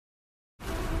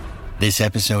This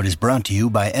episode is brought to you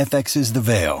by FX's The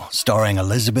Veil, starring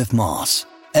Elizabeth Moss.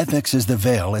 FX's The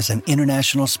Veil is an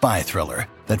international spy thriller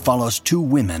that follows two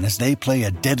women as they play a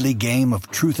deadly game of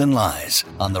truth and lies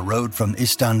on the road from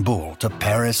Istanbul to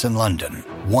Paris and London.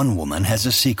 One woman has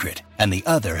a secret, and the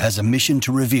other has a mission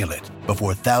to reveal it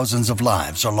before thousands of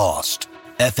lives are lost.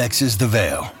 FX's The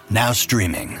Veil, now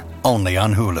streaming, only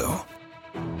on Hulu.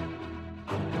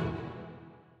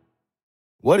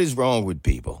 What is wrong with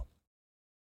people?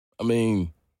 I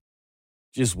mean,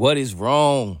 just what is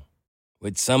wrong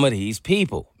with some of these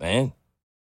people, man?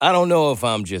 I don't know if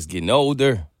I'm just getting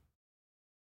older.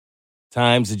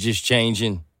 Times are just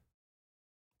changing.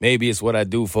 Maybe it's what I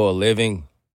do for a living.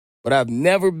 But I've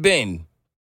never been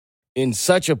in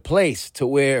such a place to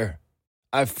where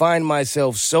I find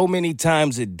myself so many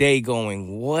times a day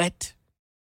going, what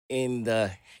in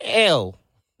the hell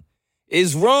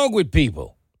is wrong with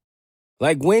people?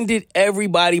 Like, when did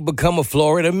everybody become a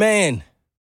Florida man?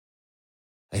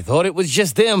 I thought it was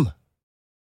just them.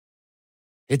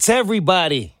 It's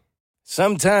everybody.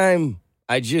 Sometime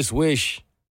I just wish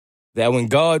that when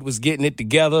God was getting it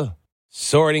together,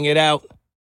 sorting it out,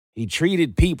 he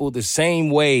treated people the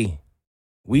same way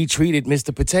we treated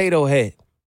Mr. Potato Head.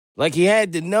 Like, he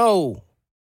had to know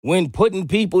when putting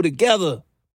people together,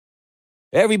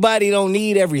 everybody don't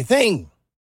need everything.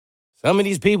 Some of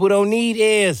these people don't need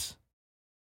ears.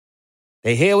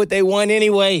 They hear what they want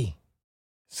anyway.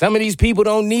 Some of these people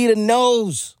don't need a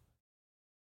nose.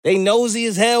 They nosy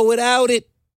as hell without it.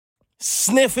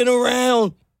 Sniffing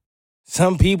around.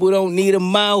 Some people don't need a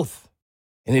mouth.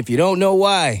 And if you don't know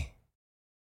why,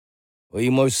 well,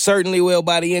 you most certainly will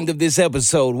by the end of this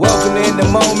episode. Welcome to In the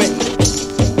Moment.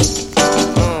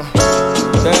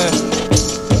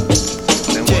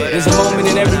 There's a moment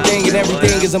in everything, and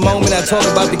everything is a moment. I talk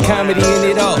about the comedy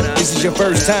in it all. This is your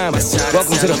first time.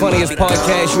 Welcome to the funniest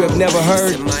podcast you have never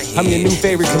heard. I'm your new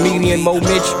favorite comedian, Mo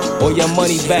Mitch, or your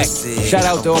money back. Shout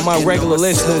out to all my regular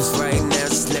listeners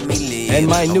and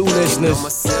my new listeners.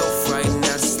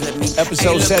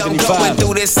 Episode 75. Going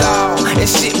through this all, and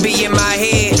shit be in my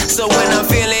head. So when I'm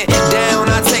feeling down,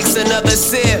 I take another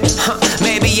sip.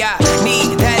 Maybe I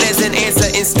need that as an answer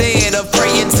instead of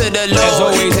praying to the Lord. As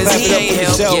always, clap it up for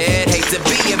yourself. Hate to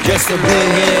be a just for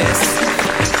being here.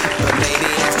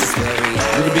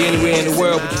 You could be anywhere in the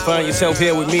world, but you find yourself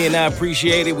here with me, and I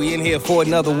appreciate it. We in here for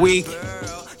another week.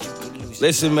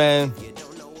 Listen, man,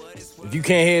 if you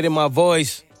can't hear it in my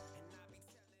voice,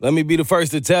 let me be the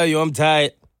first to tell you I'm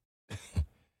tired.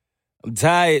 I'm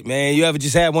tired, man. You ever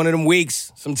just had one of them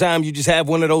weeks? Sometimes you just have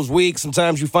one of those weeks.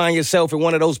 Sometimes you find yourself in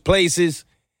one of those places,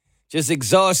 just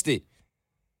exhausted.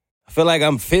 I feel like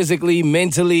I'm physically,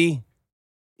 mentally,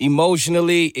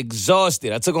 emotionally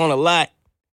exhausted. I took on a lot.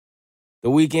 The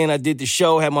weekend I did the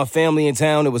show, had my family in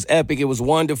town. It was epic. It was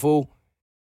wonderful.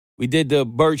 We did the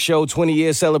Burt Show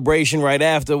 20-year celebration right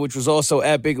after, which was also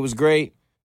epic. It was great.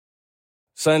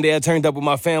 Sunday, I turned up with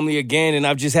my family again, and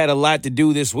I've just had a lot to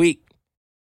do this week.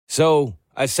 So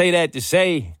I say that to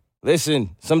say,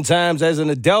 listen, sometimes as an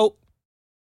adult,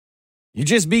 you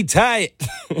just be tired.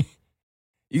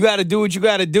 You got to do what you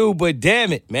got to do, but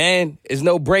damn it, man, there's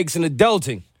no breaks in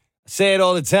adulting. I say it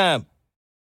all the time.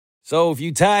 So if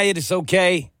you tired, it's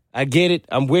okay. I get it.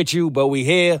 I'm with you, but we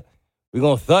here. We're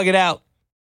going to thug it out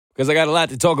because I got a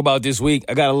lot to talk about this week.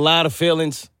 I got a lot of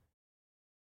feelings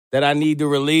that I need to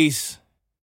release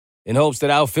in hopes that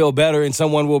I'll feel better and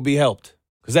someone will be helped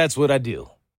because that's what I do.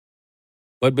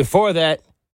 But before that,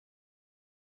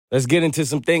 let's get into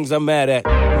some things I'm mad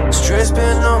at. Stress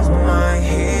been on my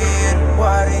head.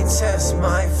 Why they test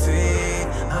my feet?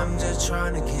 I'm just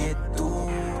trying to get through.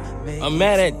 I'm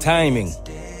mad at timing.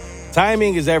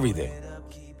 Timing is everything.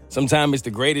 Sometimes it's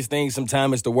the greatest thing,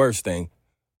 sometimes it's the worst thing.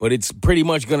 But it's pretty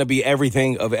much going to be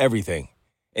everything of everything.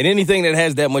 And anything that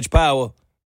has that much power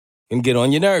can get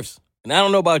on your nerves. And I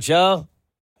don't know about y'all.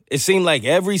 It seemed like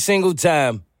every single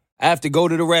time I have to go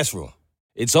to the restroom,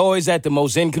 it's always at the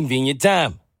most inconvenient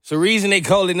time. It's the reason they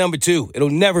call it number 2. It'll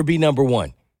never be number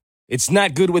 1. It's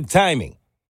not good with timing.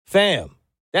 Fam,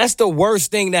 that's the worst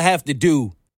thing to have to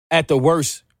do at the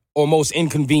worst or most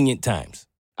inconvenient times.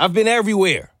 I've been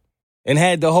everywhere and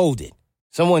had to hold it.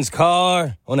 Someone's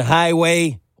car, on the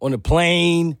highway, on the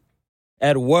plane,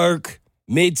 at work,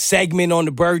 mid-segment on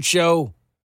the Burt Show,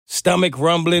 stomach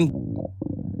rumbling.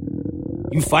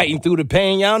 You fighting through the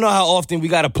pain. Y'all know how often we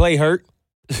got to play hurt.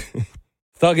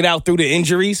 Thug it out through the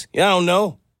injuries. I don't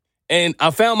know. And I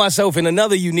found myself in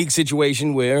another unique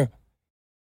situation where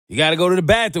you got to go to the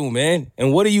bathroom, man.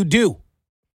 And what do?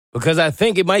 Because I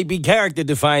think it might be character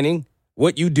defining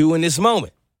what you do in this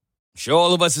moment. I'm sure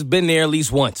all of us has been there at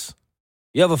least once.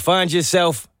 You ever find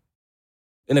yourself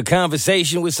in a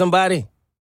conversation with somebody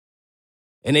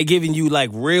and they're giving you like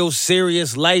real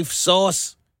serious life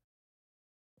sauce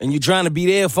and you're trying to be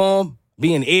there for them,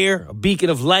 be an ear, a beacon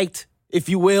of light, if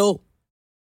you will,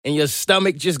 and your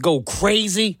stomach just go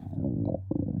crazy?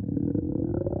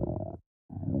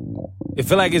 It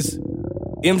feel like it's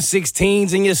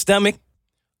M16s in your stomach?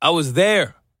 I was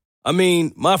there. I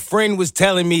mean, my friend was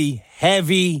telling me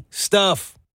heavy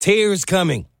stuff, tears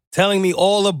coming, telling me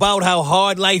all about how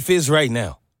hard life is right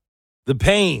now. The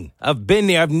pain. I've been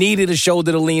there. I've needed a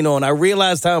shoulder to lean on. I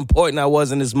realized how important I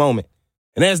was in this moment.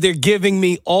 And as they're giving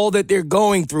me all that they're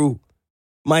going through,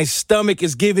 my stomach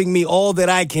is giving me all that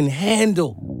I can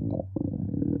handle.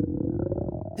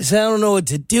 I don't know what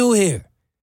to do here.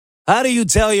 How do you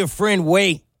tell your friend,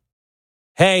 wait,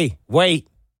 hey, wait,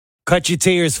 cut your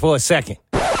tears for a second.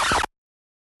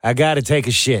 I gotta take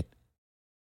a shit.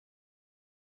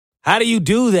 How do you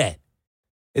do that?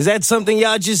 Is that something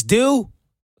y'all just do?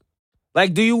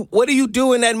 Like, what do you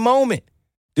do in that moment?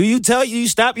 Do you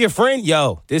stop your friend?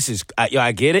 Yo,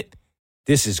 I get it.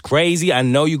 This is crazy. I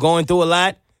know you're going through a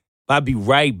lot. I'll be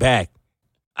right back.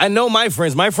 I know my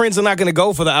friends. My friends are not going to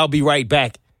go for the I'll be right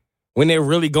back when they're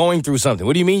really going through something.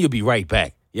 What do you mean you'll be right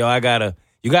back? Yo,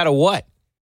 you gotta what?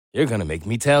 You're going to make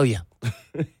me tell you.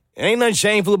 Ain't nothing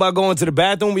shameful about going to the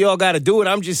bathroom. We all got to do it.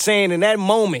 I'm just saying in that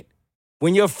moment,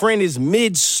 when your friend is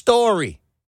mid-story,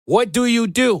 what do you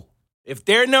do? If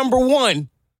they're number one,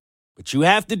 but you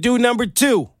have to do number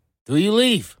two, do you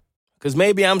leave? Because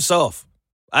maybe I'm soft.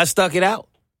 I stuck it out.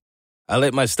 I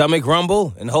let my stomach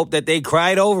rumble and hope that they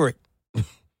cried over it.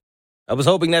 I was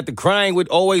hoping that the crying would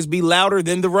always be louder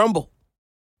than the rumble.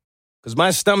 Because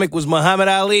my stomach was Muhammad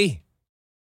Ali.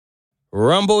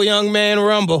 Rumble, young man,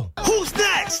 rumble. Who's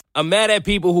next? I'm mad at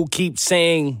people who keep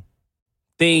saying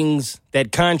things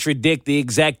that contradict the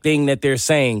exact thing that they're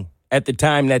saying at the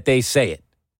time that they say it.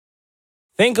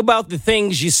 Think about the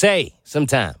things you say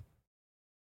sometime,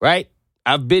 right?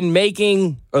 I've been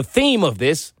making a theme of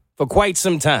this for quite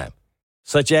some time,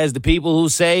 such as the people who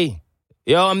say,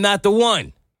 yo, I'm not the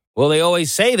one. Well, they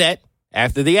always say that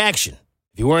after the action.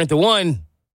 If you weren't the one,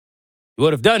 you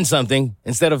would have done something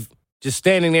instead of just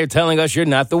standing there telling us you're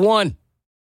not the one.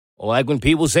 Or like when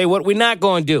people say what we're not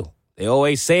going to do. They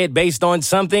always say it based on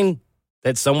something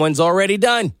that someone's already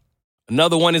done.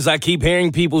 Another one is I keep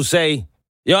hearing people say,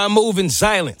 yo, I move in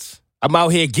silence. I'm out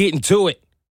here getting to it.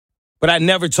 But I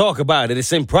never talk about it.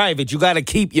 It's in private. You got to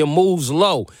keep your moves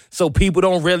low so people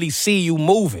don't really see you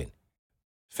moving.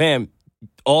 Fam,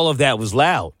 all of that was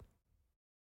loud.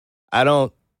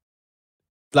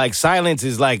 Silence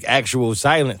is like actual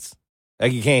silence.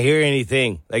 Like you can't hear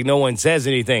anything. Like no one says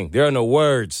anything. There are no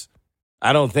words.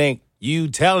 I don't think you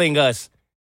telling us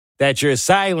that you're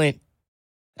silent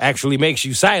actually makes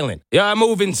you silent. Yeah, I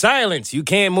move in silence. You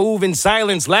can't move in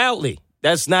silence loudly.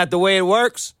 That's not the way it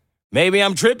works. Maybe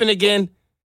I'm tripping again,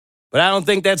 but I don't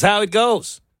think that's how it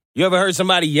goes. You ever heard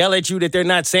somebody yell at you that they're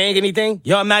not saying anything?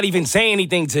 Yo, I'm not even saying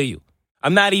anything to you.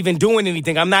 I'm not even doing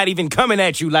anything. I'm not even coming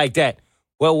at you like that.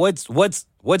 Well, what's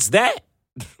that?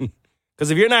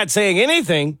 Because if you're not saying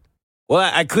anything,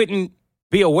 well, I couldn't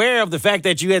be aware of the fact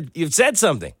that you've said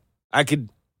something. I can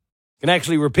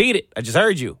actually repeat it. I just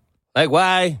heard you. Like,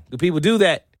 why do people do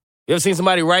that? You ever seen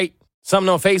somebody write something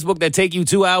on Facebook that take you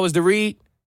 2 hours to read?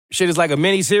 Shit is like a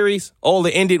mini series, all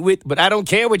to end it with, but I don't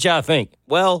care what y'all think.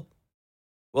 Well,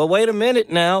 wait a minute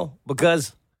now,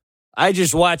 because I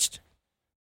just watched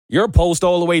your post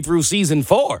all the way through season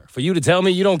 4 for you to tell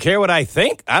me you don't care what I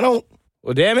think. Well,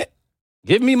 damn it.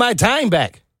 Give me my time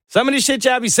back. Some of this shit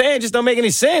y'all be saying just don't make any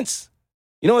sense.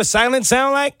 You know what silence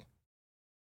sound like?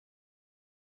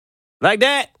 Like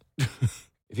that.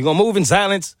 If you're going to move in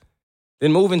silence,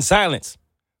 then move in silence.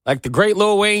 Like the great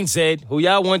Lil Wayne said, who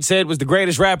y'all once said was the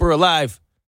greatest rapper alive.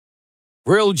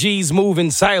 Real G's move in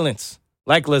silence,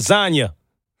 like lasagna.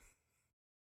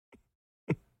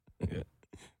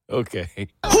 Okay.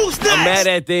 Who's next? I'm mad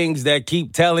at things that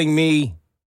keep telling me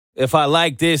if I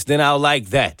like this, then I'll like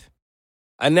that.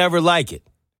 I never like it.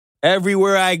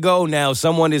 Everywhere I go now,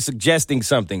 someone is suggesting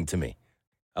something to me.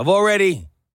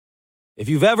 If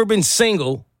you've ever been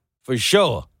single, for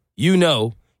sure, you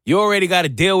already got to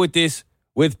deal with this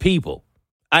with people.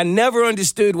 I never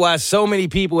understood why so many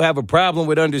people have a problem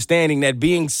with understanding that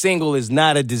being single is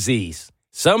not a disease.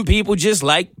 Some people just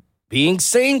like being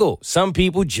single. Some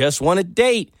people just want to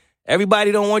date.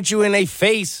 Everybody don't want you in their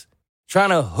face trying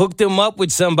to hook them up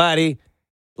with somebody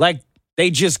like they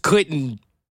just couldn't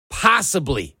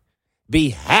possibly be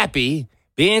happy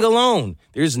being alone.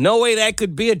 There's no way that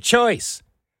could be a choice.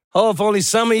 Oh, if only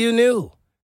some of you knew.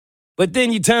 But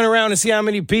then you turn around and see how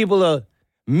many people are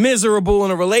miserable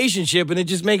in a relationship, and it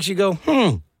just makes you go,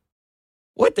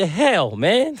 What the hell,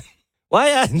 man?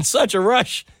 Why are you in such a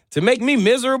rush to make me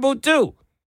miserable too?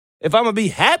 If I'm going to be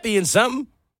happy in something,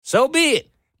 so be it.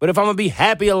 But if I'm going to be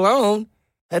happy alone,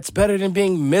 that's better than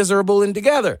being miserable and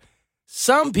together.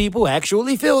 Some people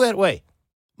actually feel that way.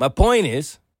 My point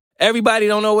is, everybody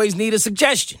don't always need a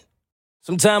suggestion.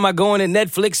 Sometimes I go into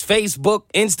Netflix, Facebook,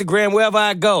 Instagram, wherever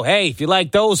I go. Hey, if you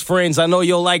like those friends, I know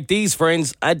you'll like these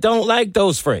friends. I don't like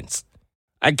those friends.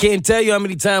 I can't tell you how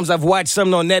many times I've watched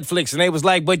something on Netflix and they was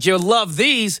like, but you'll love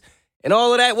these. And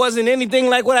all of that wasn't anything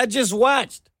like what I just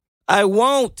watched. I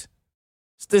won't.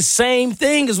 It's the same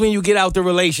thing as when you get out the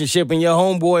relationship and your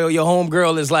homeboy or your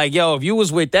homegirl is like, yo, if you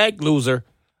was with that loser,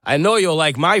 I know you'll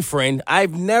like my friend.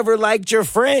 I've never liked your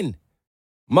friend.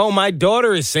 Mo, my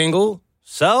daughter is single,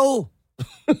 so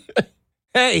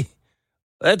hey,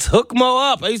 let's hook Mo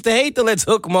up. I used to hate the let's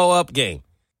hook Mo up game.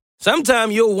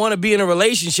 Sometimes you'll want to be in a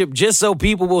relationship just so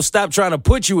people will stop trying to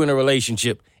put you in a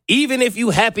relationship, even if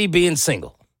you happy being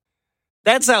single.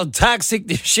 That's how toxic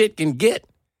this shit can get.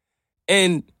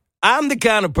 And I'm the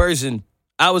kind of person,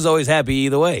 I was always happy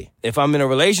either way. If I'm in a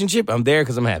relationship, I'm there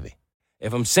because I'm happy.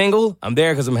 If I'm single, I'm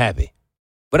there because I'm happy.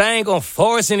 But I ain't going to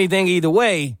force anything either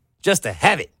way just to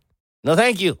have it. No,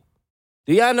 thank you.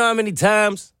 Do y'all know how many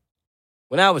times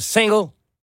when I was single,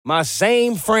 my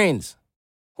same friends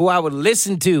who I would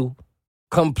listen to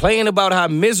complain about how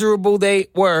miserable they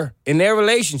were in their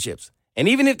relationships. And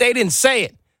even if they didn't say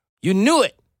it, you knew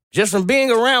it just from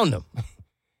being around them.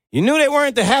 You knew they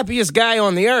weren't the happiest guy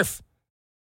on the earth.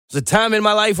 There's a time in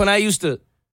my life when I used to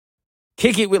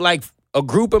kick it with like a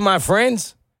group of my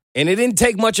friends, and it didn't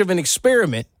take much of an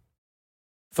experiment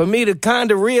for me to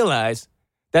kind of realize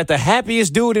that the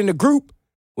happiest dude in the group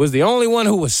was the only one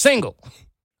who was single.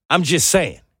 I'm just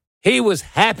saying. He was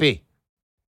happy.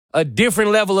 A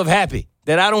different level of happy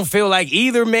that I don't feel like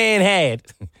either man had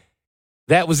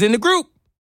that was in the group.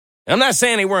 I'm not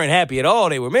saying they weren't happy at all.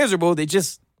 They were miserable. They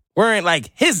just weren't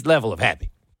like his level of happy.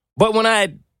 But when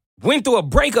I went through a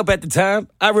breakup at the time,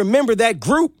 I remember that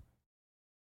group.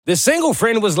 The single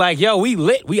friend was like, yo, we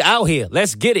lit. We out here.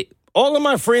 Let's get it. All of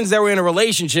my friends that were in a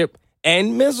relationship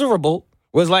and miserable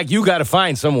was like, you got to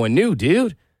find someone new,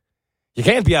 dude. You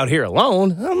can't be out here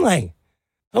alone. I'm like,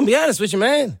 I'm gonna be honest with you,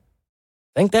 man.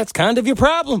 I think that's kind of your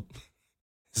problem.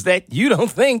 Is that you don't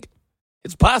think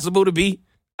it's possible to be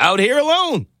out here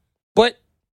alone. But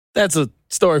that's a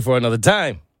story for another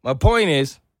time. My point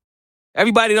is,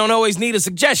 everybody don't always need a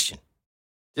suggestion.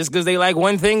 Just because they like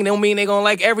one thing don't mean they're going to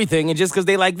like everything. And just because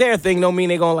they like their thing don't mean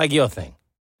they're going to like your thing.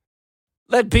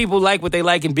 Let people like what they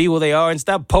like and be who they are and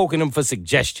stop poking them for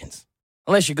suggestions.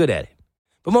 Unless you're good at it.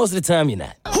 But most of the time, you're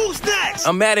not. Who's next?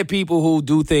 I'm mad at people who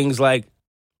do things like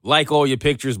all your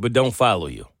pictures but don't follow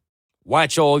you.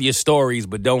 Watch all your stories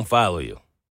but don't follow you.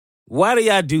 Why do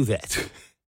y'all do that?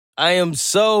 I am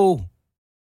so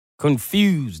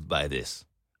confused by this.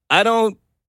 I don't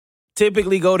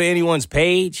typically go to anyone's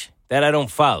page that I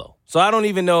don't follow. So I don't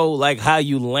even know like how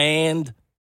you land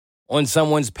on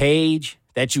someone's page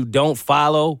that you don't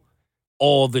follow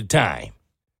all the time.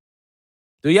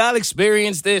 Do y'all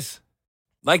experience this?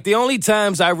 Like the only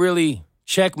times I really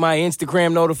check my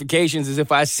Instagram notifications is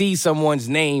if I see someone's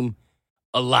name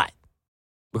a lot.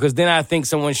 Because then I think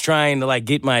someone's trying to like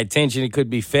get my attention. It could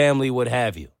be family, what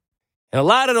have you. And a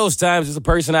lot of those times it's a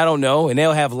person I don't know and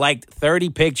they'll have liked 30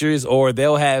 pictures or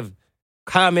they'll have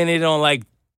commented on like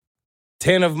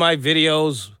 10 of my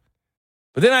videos.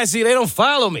 But then I see they don't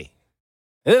follow me.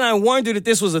 And then I wondered if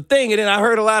this was a thing. And then I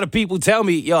heard a lot of people tell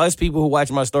me, yo, there's people who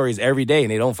watch my stories every day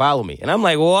and they don't follow me. And I'm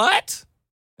like, what?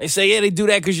 They say, yeah, they do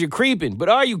that because you're creeping. But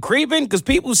are you creeping? Because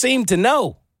people seem to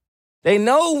know. They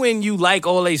know when you like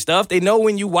all their stuff. They know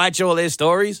when you watch all their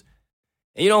stories.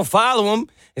 And you don't follow them.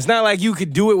 It's not like you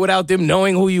could do it without them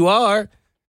knowing who you are.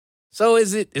 So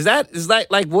is that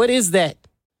like what is that?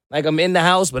 Like I'm in the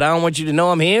house, but I don't want you to know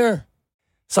I'm here?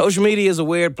 Social media is a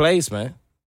weird place, man.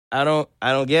 I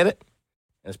don't get it.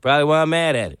 That's probably why I'm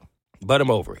mad at it. But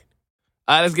I'm over it.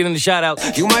 All right, let's get into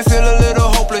shout-outs. You might feel a little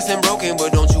hopeless and broken,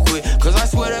 but don't you quit. Cause I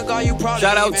swear to God, you probably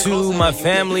shout out to my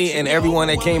family and everyone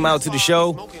that came out to the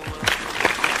show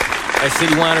at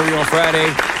City Winery on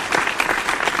Friday.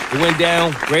 It went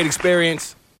down. Great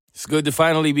experience. It's good to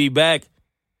finally be back.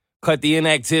 Cut the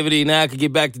inactivity. Now I can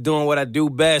get back to doing what I do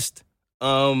best.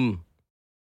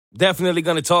 Definitely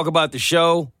going to talk about the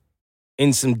show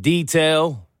in some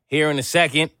detail here in a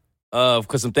second.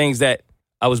 Because some things that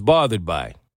I was bothered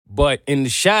by. But in the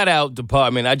shout-out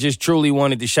department, I just truly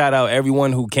wanted to shout out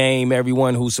everyone who came,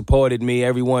 everyone who supported me,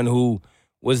 everyone who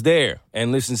was there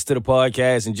and listens to the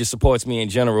podcast and just supports me in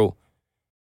general.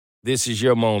 This is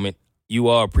your moment. You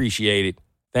are appreciated.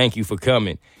 Thank you for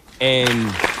coming.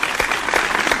 And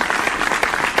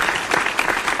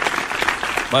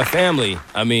My family,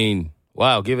 I mean,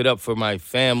 wow, give it up for my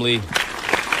family.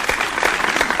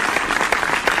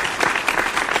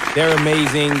 They're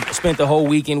amazing. I spent the whole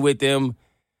weekend with them.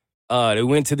 They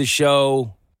went to the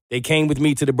show. They came with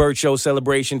me to the Burt Show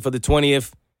celebration for the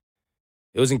 20th.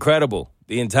 It was incredible.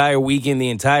 The entire weekend, the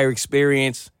entire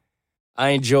experience.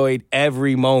 I enjoyed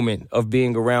every moment of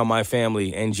being around my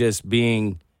family and just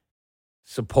being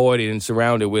supported and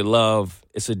surrounded with love.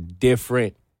 It's a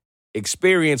different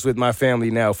experience with my family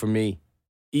now for me,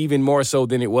 even more so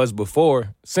than it was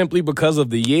before, simply because of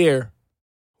the year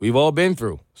we've all been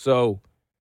through. So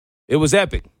it was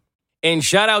epic. And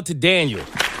shout out to Daniel,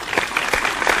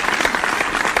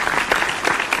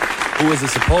 who is a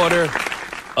supporter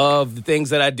of the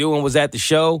things that I do and was at the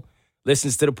show,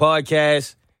 listens to the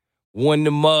podcast, won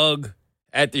the mug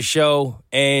at the show,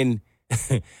 and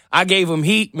I gave him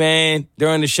heat, man,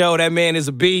 during the show. That man is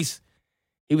a beast.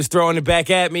 He was throwing it back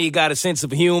at me. He got a sense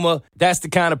of humor. That's the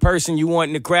kind of person you want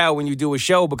in the crowd when you do a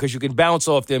show because you can bounce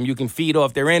off them. You can feed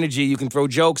off their energy. You can throw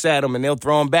jokes at them, and they'll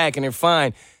throw them back, and they're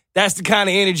fine. That's the kind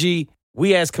of energy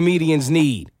we as comedians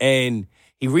need. And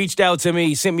he reached out to me.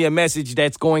 He sent me a message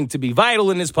that's going to be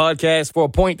vital in this podcast for a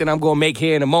point that I'm going to make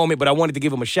here in a moment, but I wanted to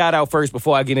give him a shout-out first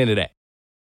before I get into that.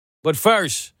 But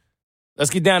first,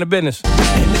 let's get down to business.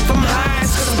 And if I'm high,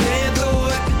 it's 'cause I'm paying through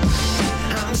it.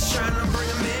 I'm just trying to bring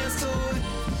a man to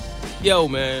it. Yo,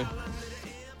 man,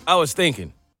 I was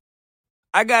thinking,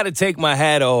 I got to take my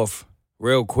hat off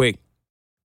real quick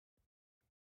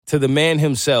to the man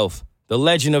himself, the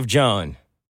legend of John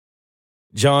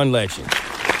Legend.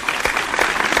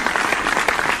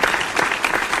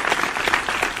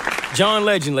 John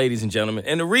Legend, ladies and gentlemen.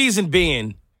 And the reason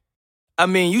being, I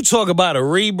mean, you talk about a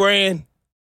rebrand.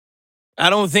 I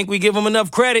don't think we give him enough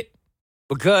credit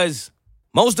because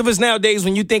most of us nowadays,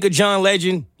 when you think of John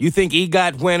Legend, you think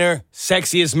EGOT winner,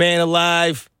 sexiest man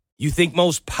alive. You think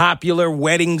most popular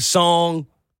wedding song,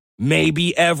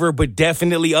 maybe ever, but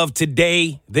definitely of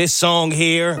today. This song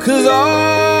here. 'Cause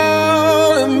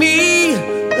all of me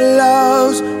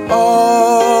loves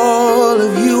all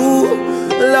of you.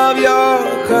 Love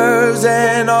your curves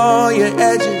and all your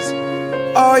edges,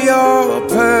 all your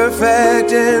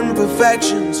perfect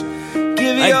imperfections.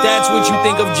 Like that's what you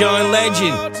think of John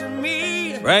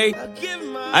Legend, right?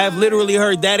 I have literally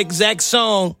heard that exact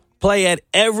song play at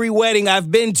every wedding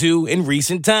I've been to in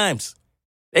recent times.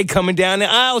 They coming down the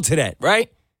aisle to that,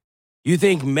 right? You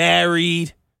think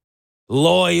married,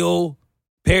 loyal,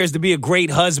 pairs to be a great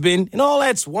husband, and all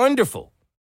that's wonderful.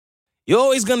 You're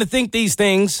always going to think these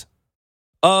things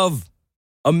of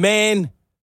a man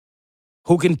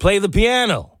who can play the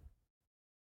piano,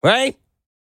 right?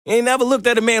 You ain't never looked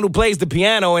at a man who plays the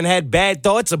piano and had bad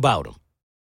thoughts about him.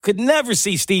 Could never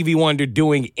see Stevie Wonder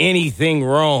doing anything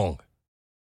wrong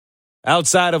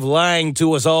outside of lying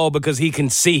to us all because he can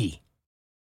see.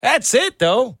 That's it,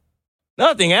 though.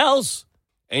 Nothing else.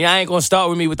 And y'all ain't going to start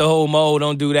with me with the whole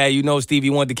don't do that. You know Stevie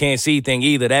Wonder can't see thing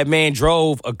either. That man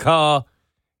drove a car,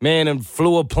 man, and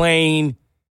flew a plane.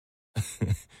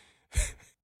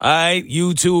 All right,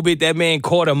 YouTube it. That man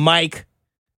caught a mic,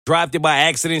 dropped it by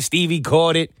accident. Stevie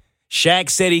caught it. Shaq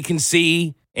said he can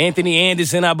see. Anthony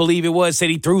Anderson, I believe it was,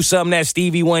 said he threw something at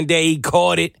Stevie one day. He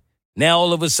caught it. Now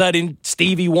all of a sudden,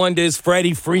 Stevie Wonder is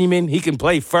Freddie Freeman. He can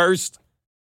play first.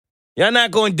 Y'all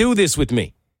not going to do this with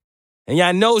me. And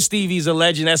y'all know Stevie's a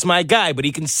legend. That's my guy, but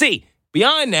he can see.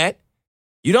 Beyond that,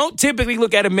 you don't typically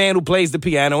look at a man who plays the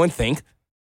piano and think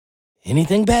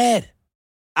anything bad.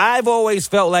 I've always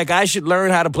felt like I should learn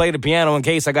how to play the piano in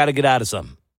case I got to get out of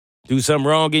something. Do something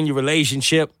wrong in your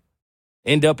relationship,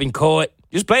 end up in court.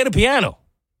 Just play the piano.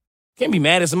 Can't be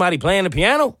mad at somebody playing the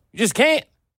piano. You just can't.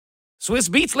 Swiss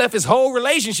Beats left his whole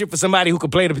relationship for somebody who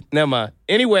could play the... Never mind.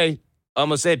 Anyway, I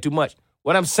almost said too much.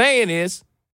 What I'm saying is,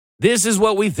 this is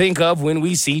what we think of when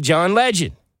we see John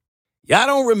Legend. Y'all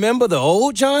don't remember the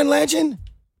old John Legend?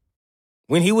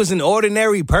 When he was an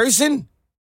ordinary person?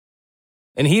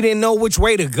 And he didn't know which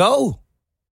way to go?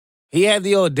 He had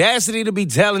the audacity to be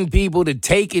telling people to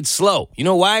take it slow. You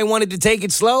know why he wanted to take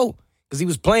it slow? Because he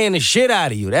was playing the shit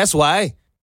out of you. That's why.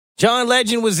 John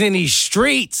Legend was in these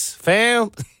streets,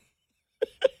 fam.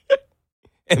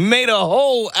 And made a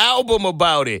whole album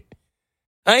about it.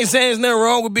 I ain't saying there's nothing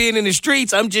wrong with being in the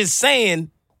streets. I'm just saying,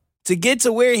 to get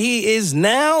to where he is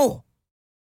now,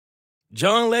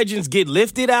 John Legend's Get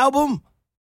Lifted album,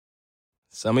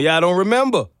 some of y'all don't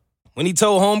remember. When he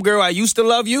told Homegirl, I used to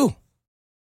love you.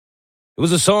 It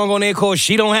was a song on there called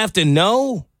She Don't Have to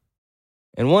Know.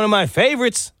 And one of my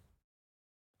favorites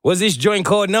was this joint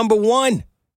called Number One.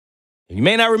 You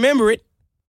may not remember it,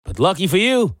 but lucky for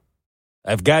you,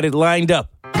 I've got it lined up.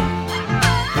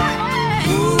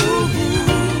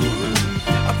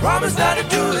 promise not to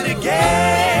do it again.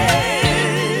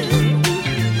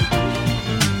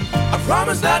 I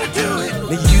promise not to do it.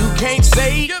 Now you can't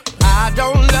say I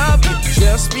don't love you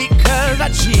just because I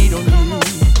cheat on you.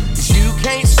 'Cause you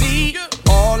can't see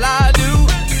all I do,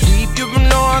 keep you from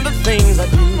knowing the things I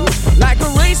do. Like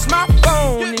erase my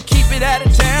phone and keep it out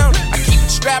of town. I keep it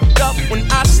strapped up when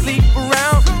I sleep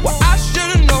around. Well, I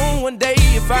should've known one day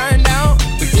you find out.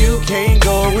 But you can't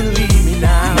go and leave me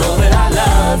now. Know that I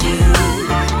love you.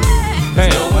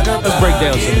 Damn, let's break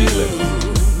down some of these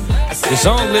lyrics. The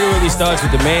song literally starts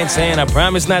with the man saying, I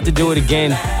promise not to do it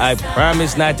again. I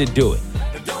promise not to do it.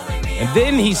 And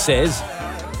then he says,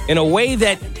 in a way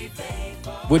that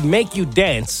would make you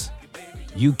dance,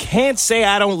 you can't say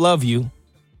I don't love you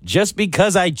just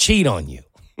because I cheat on you.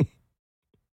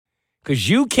 Because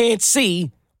you can't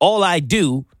see all I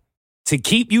do to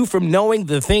keep you from knowing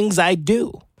the things I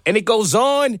do. And it goes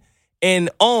on and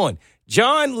on.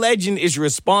 John Legend is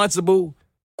responsible,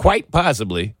 quite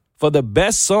possibly, for the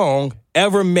best song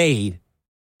ever made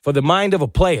for the mind of a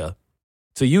player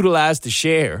to utilize to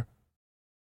share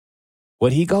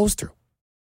what he goes through.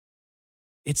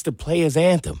 It's the player's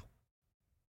anthem.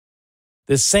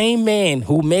 The same man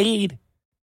who made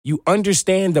you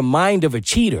understand the mind of a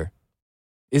cheater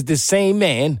is the same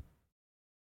man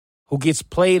who gets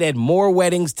played at more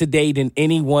weddings today than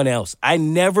anyone else. I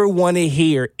never want to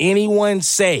hear anyone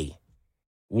say,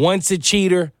 once a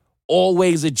cheater,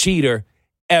 always a cheater,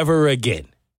 ever again.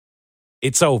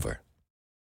 It's over.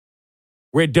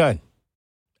 We're done.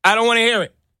 I don't want to hear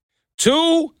it.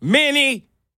 Too many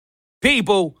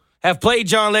people have played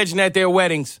John Legend at their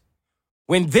weddings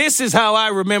when this is how I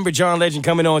remember John Legend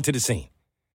coming onto the scene.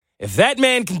 If that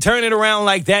man can turn it around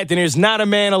like that, then there's not a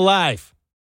man alive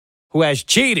who has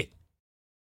cheated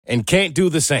and can't do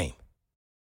the same.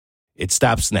 It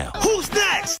stops now. Who's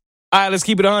next? All right, let's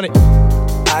keep it on it.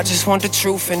 I just want the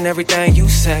truth in everything you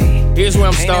say. Here's where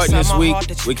I'm starting this week.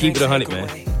 We keep it 100, man.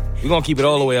 We're going to keep it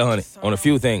all the way 100 on a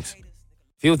few things.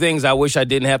 Few things I wish I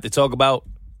didn't have to talk about.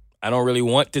 I don't really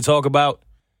want to talk about.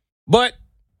 But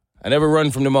I never run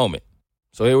from the moment.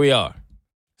 So here we are.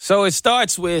 So it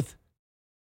starts with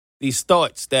these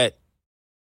thoughts that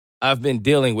I've been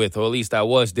dealing with, or at least I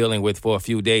was dealing with for a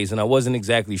few days, and I wasn't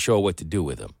exactly sure what to do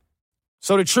with them.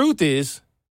 So the truth is,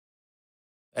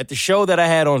 at the show that I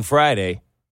had on Friday,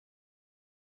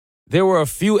 there were a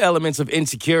few elements of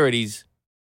insecurities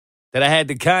that I had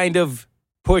to kind of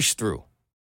push through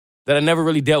that I never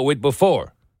really dealt with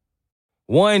before.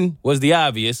 One was the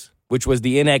obvious, which was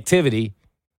the inactivity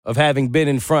of having been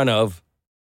in front of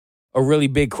a really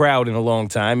big crowd in a long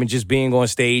time and just being on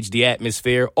stage, the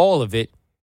atmosphere, all of it.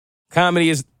 Comedy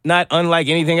is not unlike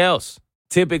anything else.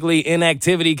 Typically,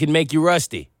 inactivity can make you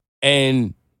rusty.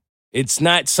 And it's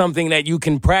not something that you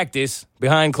can practice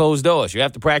behind closed doors. You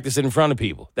have to practice it in front of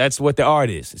people. That's what the art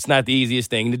is. It's not the easiest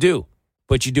thing to do.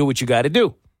 But you do what you got to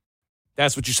do.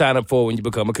 That's what you sign up for when you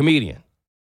become a comedian.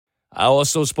 I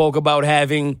also spoke about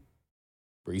having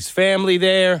Bree's family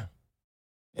there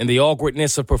and the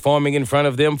awkwardness of performing in front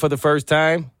of them for the first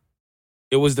time.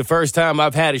 It was the first time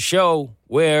I've had a show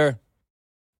where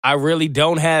I really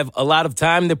don't have a lot of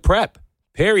time to prep,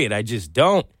 period. I just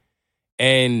don't.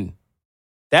 And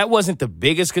that wasn't the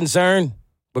biggest concern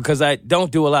because I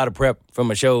don't do a lot of prep for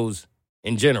my shows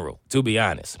in general, to be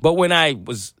honest. But when I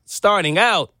was starting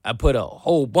out, I put a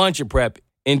whole bunch of prep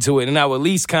into it, and I would at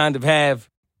least kind of have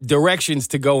directions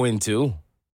to go into.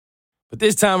 But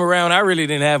this time around, I really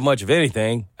didn't have much of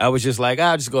anything. I was just like,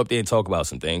 I'll just go up there and talk about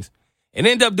some things. And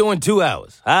end up doing 2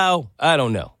 hours. How? I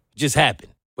don't know. It just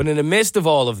happened. But in the midst of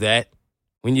all of that,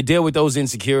 when you deal with those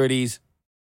insecurities,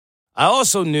 I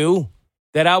also knew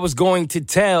that I was going to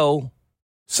tell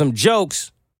some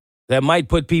jokes that might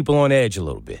put people on edge a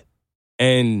little bit.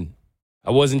 And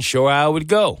I wasn't sure how it would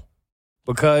go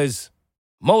because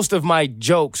most of my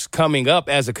jokes coming up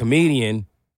as a comedian,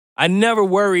 I never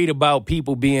worried about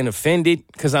people being offended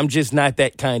because I'm just not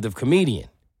that kind of comedian.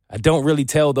 I don't really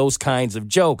tell those kinds of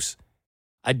jokes.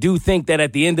 I do think that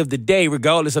at the end of the day,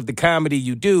 regardless of the comedy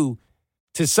you do,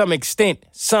 to some extent,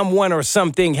 someone or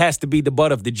something has to be the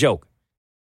butt of the joke.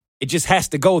 It just has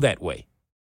to go that way.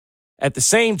 At the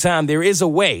same time, there is a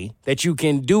way that you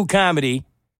can do comedy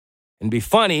and be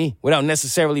funny without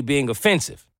necessarily being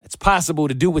offensive. It's possible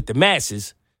to do with the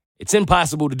masses. It's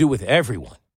impossible to do with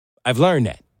everyone. I've learned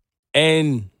that.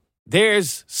 And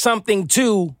there's something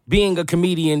to being a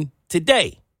comedian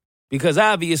today because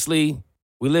obviously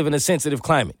we live in a sensitive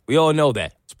climate. We all know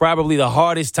that. It's probably the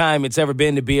hardest time it's ever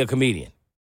been to be a comedian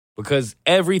because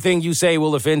everything you say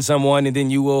will offend someone and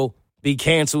then you will be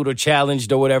canceled or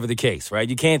challenged or whatever the case, right?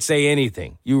 You can't say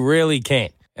anything. You really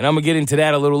can't. And I'm going to get into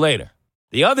that a little later.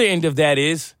 The other end of that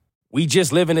is We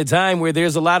just live in a time where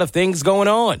there's a lot of things going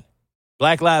on.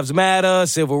 Black Lives Matter,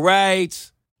 civil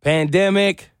rights,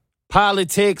 pandemic,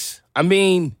 politics. I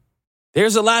mean,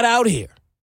 there's a lot out here.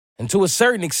 And to a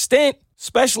certain extent,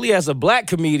 especially as a black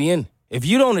comedian, if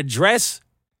you don't address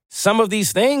some of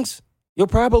these things, you'll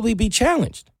probably be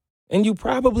challenged. And you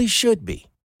probably should be.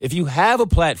 If you have a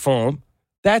platform,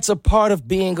 that's a part of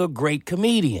being a great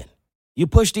comedian. You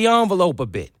push the envelope a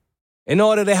bit in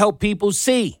order to help people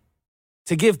see,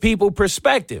 to give people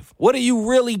perspective. What are you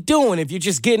really doing if you're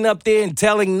just getting up there and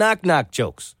telling knock-knock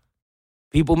jokes?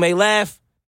 People may laugh.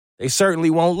 They certainly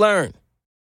won't learn.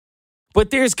 But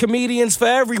there's comedians for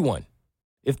everyone.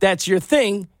 If that's your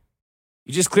thing,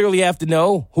 you just clearly have to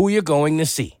know who you're going to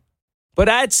see. But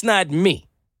that's not me.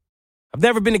 I've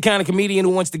never been the kind of comedian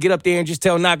who wants to get up there and just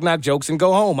tell knock-knock jokes and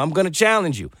go home. I'm going to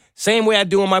challenge you. Same way I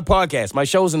do on my podcast. My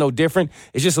shows are no different.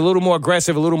 It's just a little more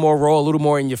aggressive, a little more raw, a little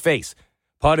more in your face.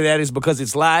 Part of that is because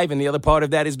it's live, and the other part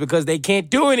of that is because they can't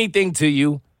do anything to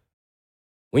you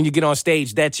when you get on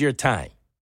stage. That's your time.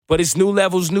 But it's new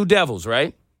levels, new devils,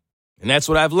 right? And that's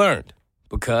what I've learned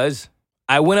because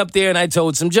I went up there and I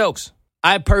told some jokes.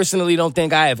 I personally don't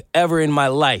think I have ever in my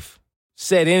life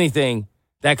said anything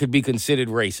that could be considered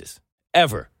racist.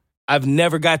 Ever. I've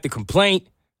never got the complaint.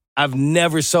 I've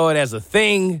never saw it as a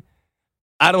thing.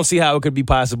 I don't see how it could be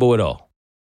possible at all.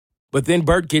 But then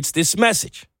Bert gets this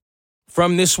message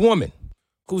from this woman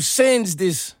who sends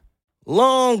this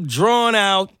long,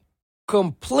 drawn-out,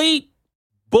 complete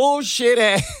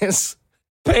bullshit-ass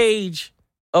page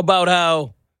about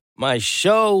how my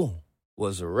show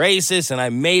was racist and I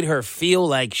made her feel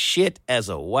like shit as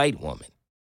a white woman.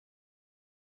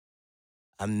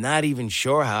 I'm not even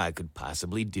sure how I could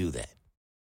possibly do that.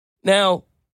 Now,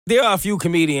 there are a few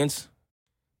comedians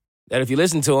that if you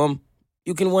listen to them,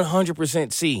 you can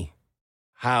 100% see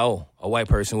how a white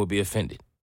person would be offended.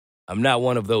 I'm not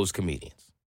one of those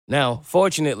comedians. Now,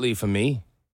 fortunately for me,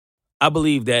 I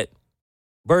believe that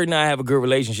Bert and I have a good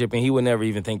relationship and he would never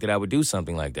even think that I would do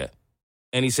something like that.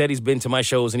 And he said he's been to my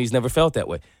shows and he's never felt that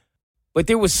way. But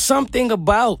there was something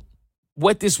about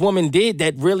what this woman did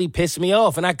that really pissed me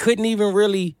off. And I couldn't even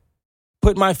really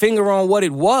put my finger on what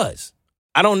it was.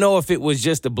 I don't know if it was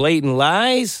just the blatant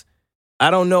lies.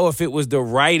 I don't know if it was the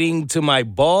writing to my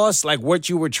boss, like what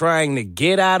you were trying to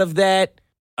get out of that.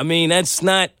 I mean, that's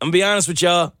not, I'm gonna be honest with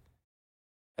y'all,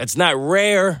 that's not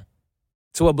rare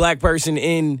to a black person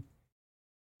in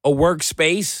a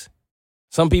workspace.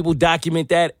 Some people document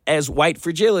that as white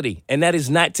fragility, and that is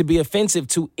not to be offensive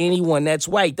to anyone that's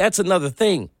white. That's another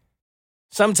thing.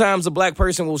 Sometimes a black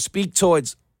person will speak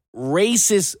towards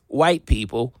racist white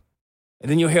people, and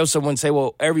then you'll hear someone say,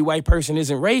 well, every white person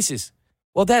isn't racist.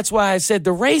 Well, that's why I said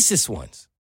the racist ones.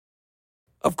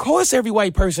 Of course, every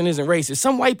white person isn't racist.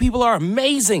 Some white people are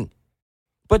amazing.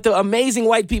 But the amazing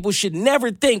white people should never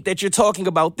think that you're talking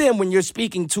about them when you're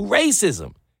speaking to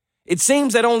racism. It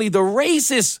seems that only the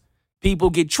racist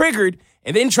people get triggered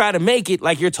and then try to make it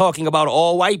like you're talking about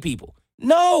all white people.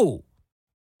 No,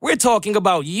 we're talking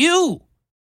about you,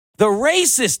 the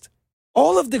racist.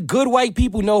 All of the good white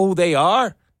people know who they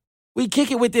are. We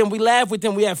kick it with them. We laugh with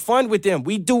them. We have fun with them.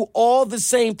 We do all the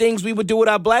same things we would do with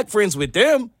our black friends with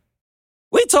them.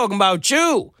 We're talking about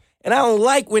you. And I don't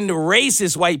like when the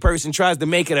racist white person tries to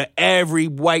make it a every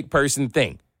white person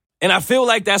thing. And I feel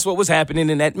like that's what was happening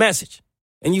in that message.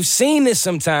 And you've seen this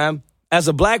sometime as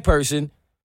a black person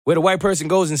where the white person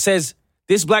goes and says,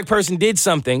 this black person did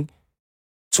something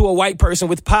to a white person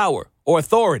with power or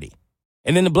authority.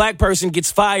 And then the black person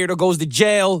gets fired or goes to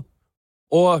jail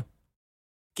or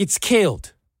gets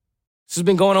killed. This has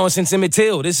been going on since Emmett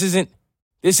Till. This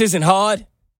isn't hard.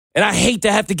 And I hate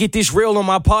to have to get this real on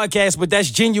my podcast, but that's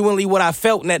genuinely what I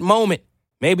felt in that moment.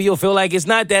 Maybe you'll feel like it's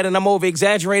not that and I'm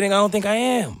over-exaggerating. I don't think I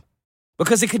am.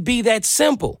 Because it could be that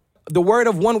simple. The word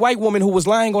of one white woman who was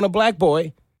lying on a black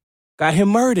boy got him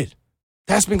murdered.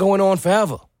 That's been going on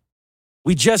forever.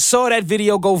 We just saw that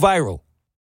video go viral.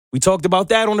 We talked about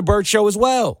that on the Bert Show as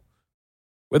well,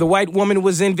 where the white woman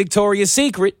was in Victoria's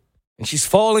Secret and she's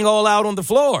falling all out on the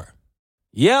floor,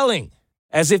 yelling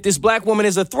as if this black woman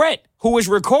is a threat who is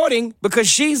recording because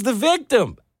she's the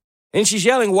victim. And she's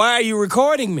yelling, why are you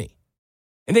recording me?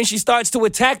 And then she starts to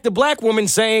attack the black woman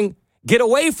saying, get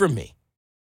away from me.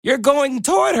 You're going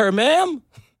toward her, ma'am.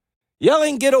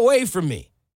 Yelling, get away from me.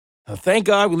 Now, thank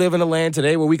God we live in a land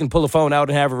today where we can pull a phone out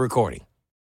and have a recording.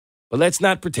 But let's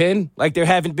not pretend like there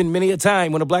haven't been many a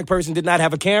time when a black person did not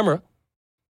have a camera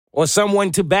or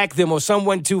someone to back them or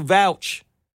someone to vouch.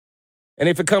 And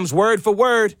if it comes word for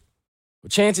word, well,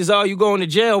 chances are you going to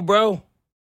jail, bro.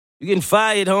 You're getting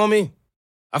fired, homie.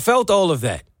 I felt all of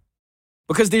that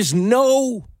because there's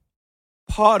no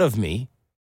part of me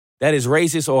that is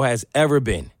racist or has ever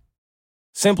been.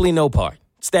 Simply no part.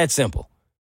 It's that simple.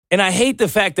 And I hate the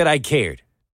fact that I cared.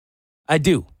 I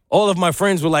do. All of my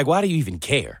friends were like, why do you even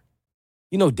care?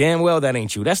 You know damn well that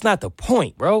ain't you. That's not the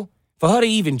point, bro. For her to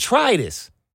even try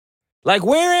this. Like,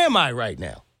 where am I right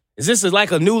now? Is this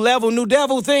like a new level, new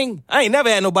devil thing? I ain't never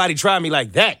had nobody try me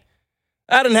like that.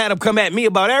 I done had them come at me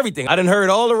about everything. I done heard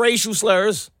all the racial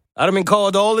slurs. I done been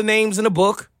called all the names in the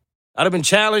book. I done been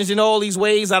challenged in all these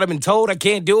ways. I done been told I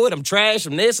can't do it. I'm trash.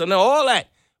 I'm this. I'm all that.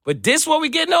 But this what we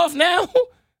getting off now?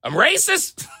 I'm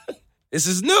racist? This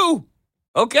is new.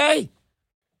 Okay.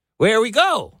 Where we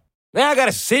go? Now I got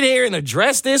to sit here and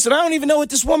address this, and I don't even know what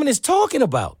this woman is talking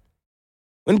about.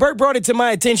 When Bert brought it to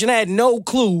my attention, I had no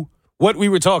clue what we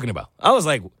were talking about. I was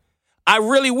like, I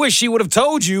really wish she would have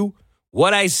told you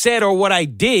what I said or what I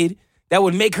did that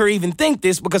would make her even think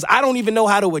this, because I don't even know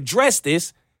how to address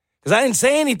this, because I didn't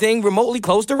say anything remotely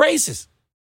close to racist.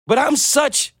 But I'm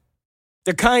such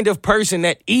the kind of person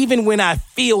that even when I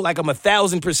feel like I'm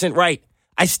 1,000% right,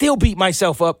 I still beat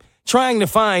myself up trying to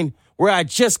find where I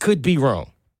just could be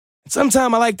wrong.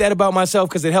 Sometimes I like that about myself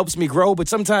because it helps me grow, but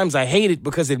sometimes I hate it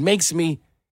because it makes me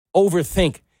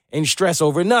overthink and stress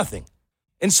over nothing.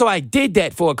 And so I did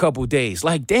that for a couple days.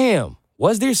 Like, damn,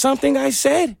 was there something I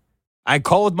said? I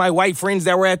called my white friends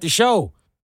that were at the show.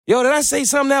 Yo, did I say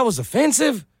something that was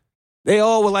offensive? They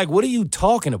all were like, what are you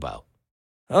talking about?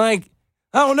 I'm like,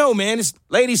 I don't know, man. This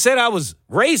lady said I was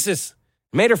racist.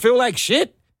 Made her feel like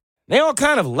shit. They all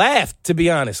kind of laughed, to be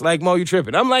honest. Like, Mo, you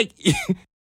tripping. I'm like,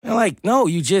 no,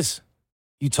 you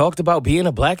talked about being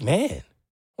a black man. It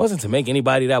wasn't to make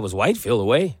anybody that was white feel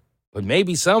away. But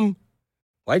maybe some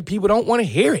white people don't want to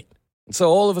hear it. And so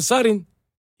all of a sudden,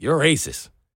 you're racist.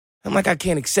 I'm like, I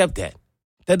can't accept that.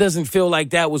 That doesn't feel like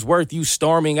that was worth you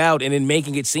storming out and then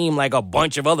making it seem like a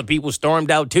bunch of other people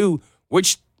stormed out too,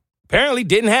 which apparently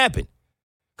didn't happen.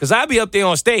 Because I'd be up there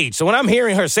on stage. So when I'm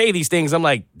hearing her say these things, I'm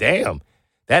like, damn,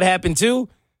 that happened too?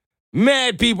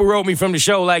 Mad people wrote me from the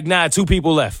show like, nah, 2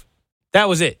 people left. That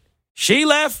was it. She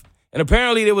left, and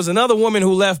apparently there was another woman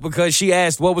who left because she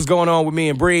asked what was going on with me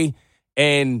and Bree,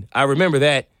 and I remember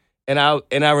that. And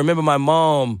I remember my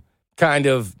mom kind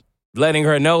of letting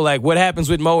her know, like, what happens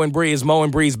with Mo and Bree is Mo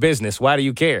and Bree's business. Why do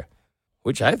you care?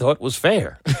 Which I thought was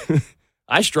fair.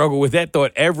 I struggle with that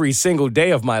thought every single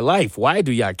day of my life. Why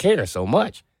do y'all care so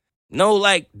much? No,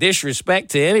 like,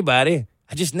 disrespect to anybody.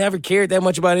 I just never cared that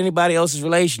much about anybody else's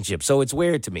relationship, so it's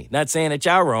weird to me. Not saying that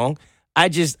y'all wrong. I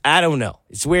don't know.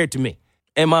 It's weird to me.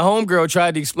 And my homegirl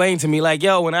tried to explain to me, like,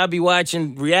 yo, when I be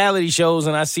watching reality shows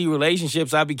and I see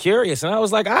relationships, I be curious. And I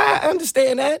was like, I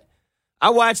understand that. I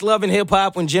watched Love and Hip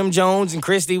Hop when Jim Jones and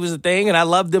Christy was a thing, and I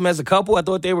loved them as a couple. I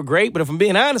thought they were great, but if I'm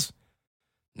being honest,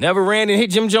 never ran and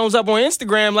hit Jim Jones up on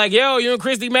Instagram like, yo, you and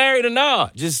Christy married or nah?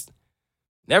 Just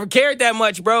never cared that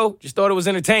much, bro. Just thought it was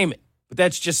entertainment. But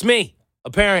that's just me,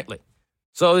 apparently.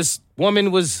 So this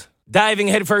woman was diving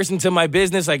headfirst into my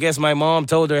business. I guess my mom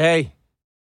told her, hey,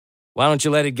 why don't you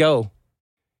let it go?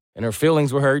 And her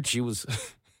feelings were hurt. She was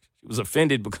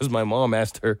offended because my mom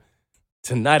asked her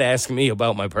to not ask me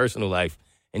about my personal life.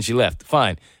 And she left.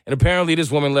 Fine. And apparently this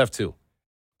woman left too.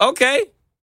 Okay.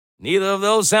 Neither of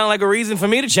those sound like a reason for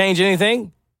me to change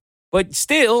anything. But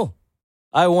still,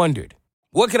 I wondered,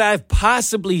 what could I have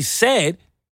possibly said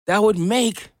that would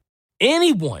make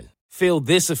anyone feel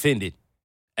this offended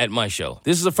at my show?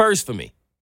 This is a first for me.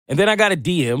 And then I got a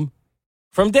DM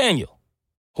from Daniel,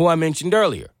 who I mentioned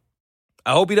earlier.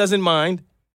 I hope he doesn't mind,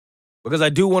 because I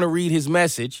do want to read his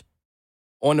message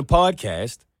on the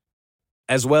podcast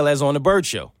as well as on the Bird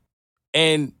Show.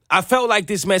 And I felt like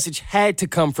this message had to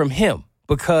come from him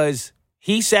because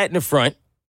he sat in the front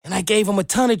and I gave him a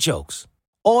ton of jokes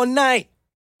all night.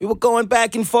 We were going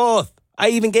back and forth. I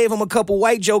even gave him a couple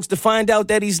white jokes to find out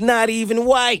that he's not even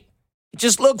white. He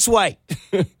just looks white,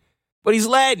 but he's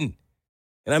Latin.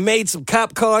 And I made some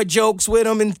cop car jokes with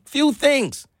him and a few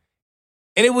things.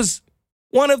 And it was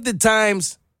one of the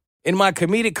times in my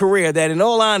comedic career that, in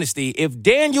all honesty, if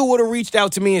Daniel would have reached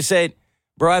out to me and said,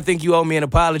 bro, I think you owe me an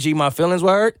apology, my feelings were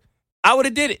hurt, I would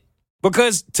have did it.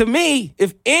 Because to me,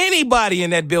 if anybody in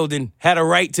that building had a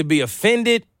right to be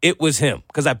offended, it was him,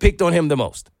 because I picked on him the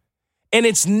most. And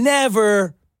it's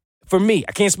never, for me,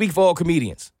 I can't speak for all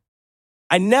comedians,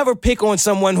 I never pick on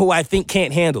someone who I think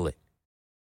can't handle it.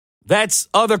 That's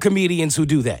other comedians who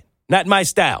do that, not my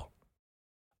style.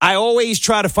 I always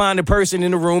try to find a person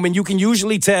in the room, and you can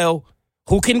usually tell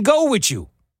who can go with you,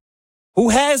 who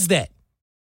has that.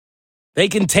 They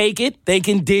can take it, they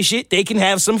can dish it, they can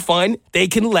have some fun, they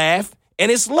can laugh, and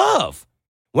it's love.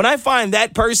 When I find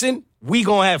that person, we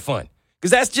gonna have fun,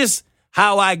 because that's just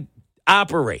how I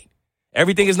operate.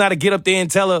 Everything is not a get up there and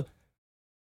tell a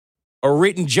a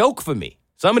written joke for me.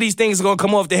 Some of these things are going to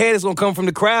come off the head. It's going to come from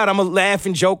the crowd. I'm going to laugh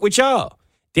and joke with y'all.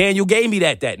 Daniel gave me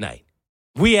that night.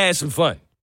 We had some fun.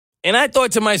 And I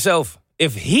thought to myself,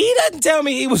 if he doesn't tell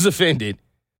me he was offended,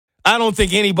 I don't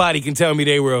think anybody can tell me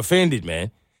they were offended,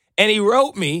 man. And he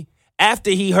wrote me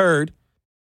after he heard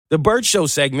the Bert Show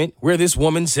segment where this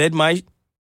woman said my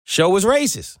show was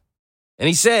racist. And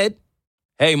he said,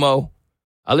 hey, Mo,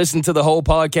 I listened to the whole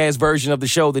podcast version of the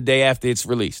show the day after it's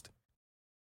released.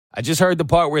 I just heard the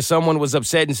part where someone was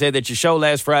upset and said that your show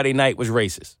last Friday night was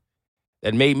racist.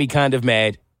 That made me kind of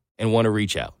mad and want to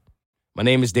reach out. My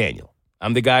name is Daniel.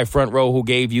 I'm the guy front row who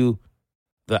gave you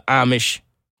the Amish,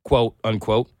 quote,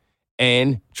 unquote,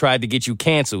 and tried to get you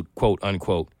canceled, quote,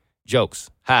 unquote, jokes.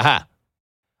 Ha ha.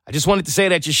 I just wanted to say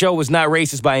that your show was not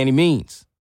racist by any means.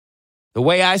 The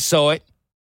way I saw it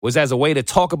was as a way to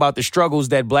talk about the struggles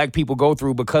that black people go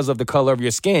through because of the color of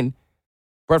your skin,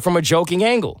 but from a joking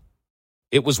angle.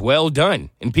 It was well done,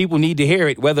 and people need to hear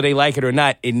it. Whether they like it or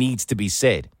not, it needs to be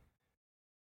said.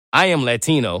 I am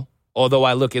Latino, although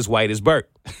I look as white as Bert.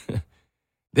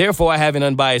 Therefore, I have an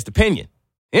unbiased opinion.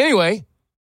 Anyway,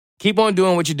 keep on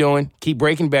doing what you're doing, keep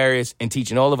breaking barriers, and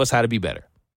teaching all of us how to be better.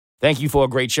 Thank you for a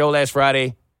great show last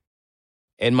Friday,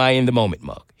 and my In the Moment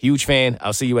mug. Huge fan.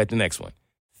 I'll see you at the next one.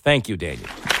 Thank you, Daniel.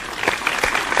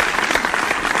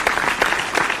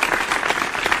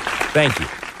 Thank you.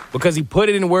 Because he put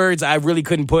it in words, I really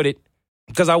couldn't put it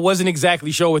because I wasn't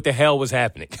exactly sure what the hell was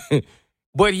happening.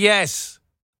 But yes,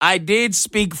 I did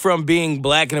speak from being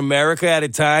black in America at a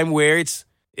time where it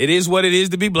is what it is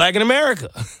to be black in America.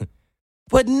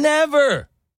 But never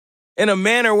in a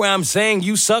manner where I'm saying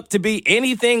you suck to be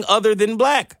anything other than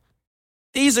black.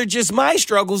 These are just my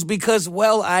struggles because,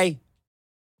 well, I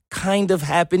kind of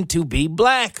happen to be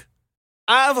black.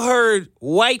 I've heard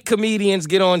white comedians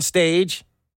get on stage,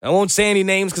 I won't say any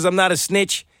names because I'm not a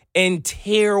snitch, and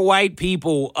tear white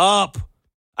people up.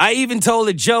 I even told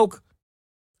a joke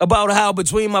about how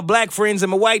between my black friends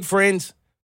and my white friends,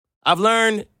 I've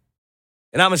learned,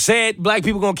 and I'm going to say it, black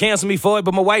people going to cancel me for it,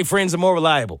 but my white friends are more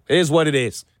reliable. It is what it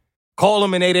is. Call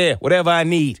them and they there, whatever I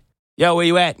need. Yo, where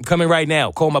you at? I'm coming right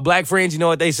now. Call my black friends, you know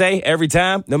what they say every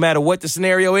time, no matter what the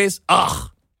scenario is? Ugh,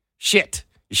 shit.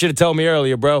 You should have told me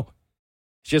earlier, bro.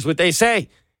 It's just what they say.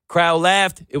 Crowd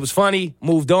laughed. It was funny.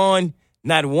 Moved on.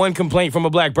 Not one complaint from a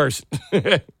black person.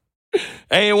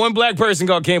 Ain't one black person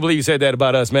can't believe you said that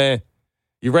about us, man.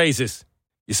 You racist.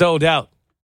 You sold out.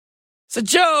 It's a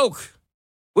joke.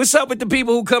 What's up with the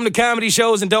people who come to comedy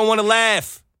shows and don't want to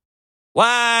laugh?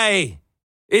 Why?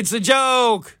 It's a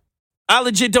joke. I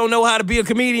legit don't know how to be a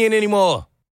comedian anymore.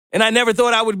 And I never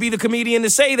thought I would be the comedian to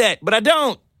say that, but I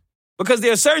don't. Because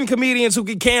there are certain comedians who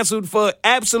get canceled for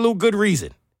absolute good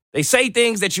reason. They say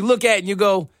things that you look at and you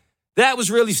go, that was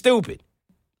really stupid.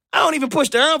 I don't even push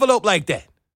the envelope like that.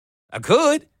 I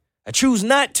could. I choose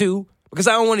not to because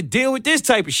I don't want to deal with this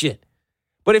type of shit.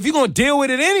 But if you're going to deal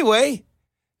with it anyway,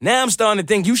 now I'm starting to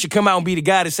think you should come out and be the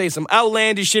guy to say some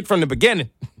outlandish shit from the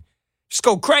beginning. Just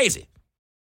go crazy.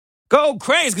 Go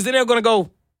crazy because then they're going to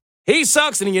go, he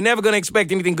sucks, and you're never going to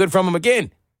expect anything good from him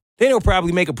again. Then he'll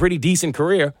probably make a pretty decent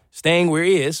career staying where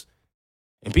he is.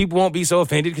 And people won't be so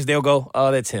offended because they'll go,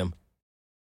 oh, that's him.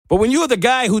 But when you're the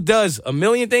guy who does a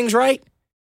million things right,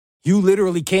 you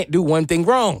literally can't do one thing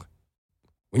wrong.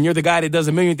 When you're the guy that does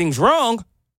a million things wrong,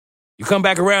 you come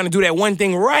back around and do that one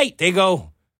thing right. They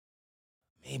go,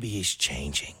 maybe he's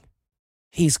changing.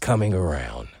 He's coming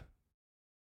around.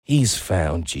 He's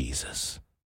found Jesus.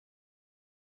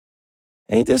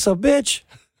 Ain't this a bitch?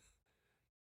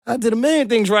 I did a million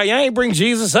things right. I ain't bring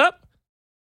Jesus up.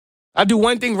 I do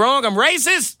one thing wrong, I'm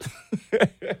racist?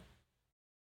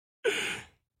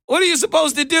 What are you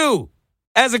supposed to do?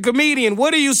 As a comedian,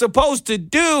 what are you supposed to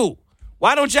do?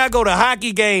 Why don't y'all go to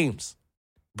hockey games,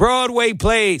 Broadway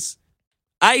plays,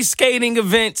 ice skating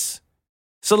events?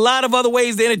 It's a lot of other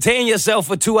ways to entertain yourself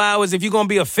for 2 hours if you're going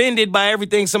to be offended by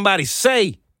everything somebody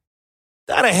say.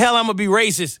 How the hell I'm going to be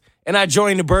racist and I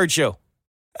join the Bert Show?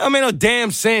 I mean, no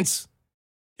damn sense.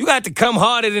 You got to come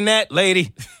harder than that,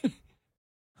 lady.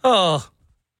 Oh,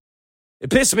 it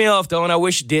pissed me off, though, and I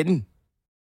wish it didn't.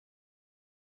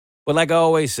 But like I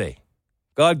always say,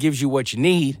 God gives you what you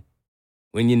need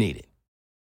when you need it.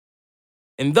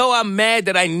 And though I'm mad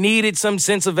that I needed some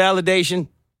sense of validation,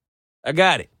 I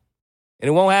got it. And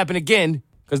it won't happen again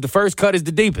because the first cut is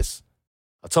the deepest.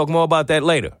 I'll talk more about that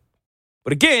later.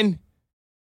 But again,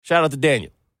 shout out to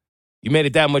Daniel. You made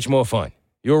it that much more fun.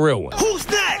 You're a real one. Who's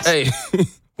next? Hey,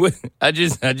 I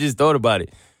just thought about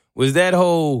it. Was that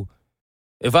whole,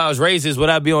 if I was racist, would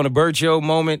I be on a Bert Show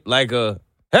moment? Like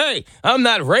hey, I'm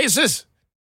not racist.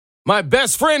 My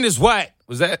best friend is white.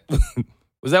 Was that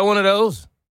one of those?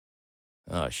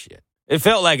 Oh, shit. It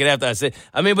felt like it after I said,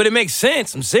 but it makes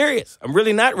sense. I'm serious. I'm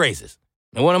really not racist.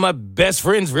 And one of my best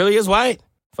friends really is white.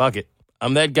 Fuck it.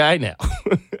 I'm that guy now.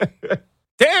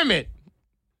 Damn it.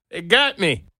 It got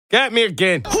me. Got me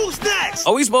again. Who's next?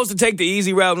 Are we supposed to take the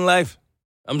easy route in life?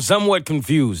 I'm somewhat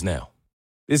confused now.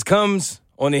 This comes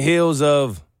on the heels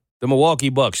of the Milwaukee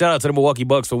Bucks. Shout out to the Milwaukee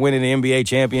Bucks for winning the NBA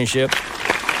championship.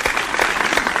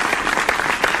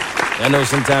 I know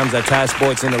sometimes I tie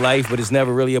sports into life, but it's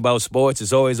never really about sports.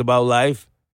 It's always about life.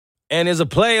 And there's a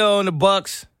player on the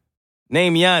Bucks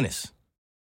named Giannis.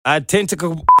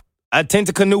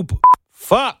 Antetokounmpo.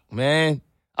 Fuck, man.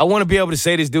 I want to be able to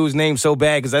say this dude's name so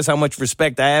bad because that's how much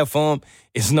respect I have for him.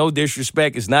 It's no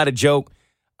disrespect. It's not a joke.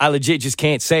 I legit just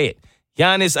can't say it.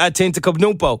 Giannis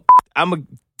Antetokounmpo.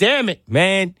 Damn it,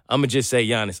 man. I'm going to just say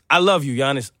Giannis. I love you,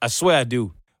 Giannis. I swear I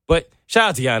do. But shout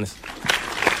out to Giannis.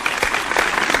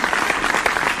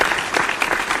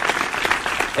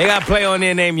 They got a player on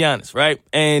there named Giannis, right?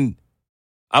 And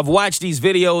I've watched these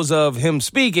videos of him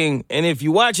speaking, and if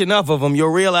you watch enough of them, you'll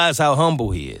realize how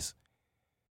humble he is.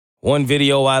 One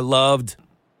video I loved.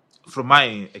 From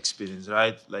my experience,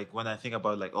 right? Like when I think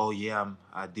about like, oh yeah,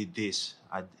 I did this.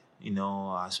 I'm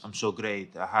so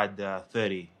great. I had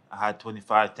 30. I had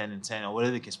 25, 10, and 10, or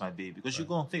whatever the case might be. Because you're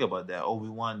going to think about that. Oh, we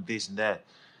won this and that.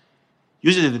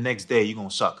 Usually the next day, you're going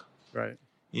to suck. Right.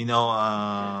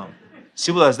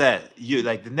 Simple as that. You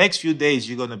like the next few days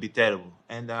you're gonna be terrible.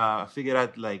 And I figured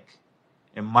out like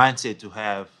a mindset to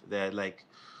have that like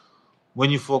when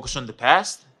you focus on the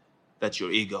past, that's your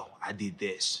ego. I did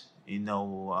this. We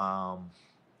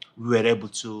were able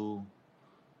to,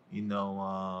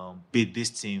 beat this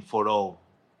team 4-0.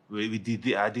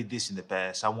 I did this in the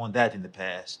past. I won that in the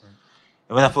past. Right.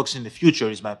 And when I focus in the future,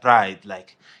 is my pride.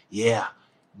 Like, yeah,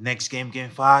 next game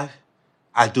 5.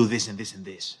 I'll do this and this and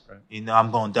this. Right.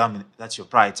 I'm going dominant. That's your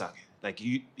pride talking. Like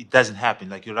it doesn't happen.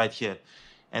 Like you're right here,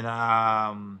 and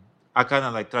I kind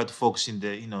of like try to focus in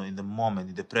the in the moment,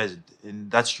 in the present, and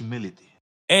that's humility.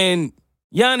 And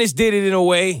Giannis did it in a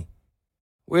way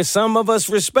where some of us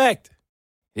respect.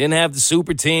 He didn't have the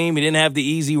super team. He didn't have the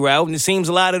easy route, and it seems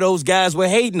a lot of those guys were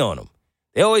hating on him.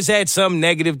 They always had something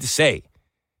negative to say.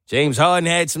 James Harden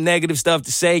had some negative stuff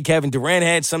to say. Kevin Durant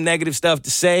had some negative stuff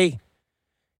to say.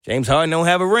 James Harden don't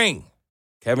have a ring.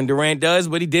 Kevin Durant does,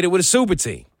 but he did it with a super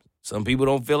team. Some people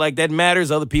don't feel like that matters.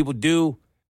 Other people do.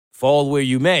 Fall where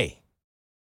you may.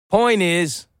 Point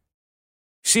is,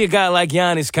 see a guy like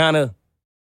Giannis kind of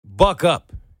buck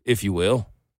up, if you will,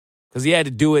 because he had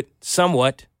to do it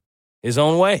somewhat his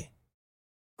own way.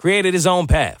 Created his own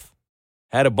path.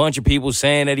 Had a bunch of people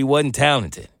saying that he wasn't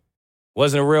talented.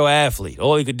 Wasn't a real athlete.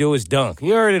 All he could do is dunk.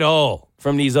 You heard it all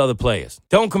from these other players.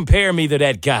 Don't compare me to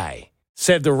that guy,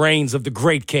 said the reigns of the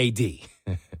great KD.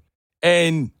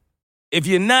 And if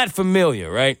you're not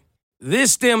familiar, right,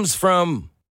 this stems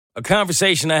from a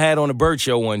conversation I had on the Burt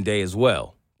Show one day as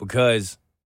well, because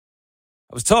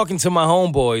I was talking to my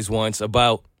homeboys once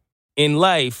about in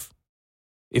life,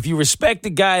 if you respect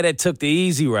the guy that took the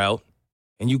easy route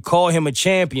and you call him a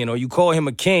champion or you call him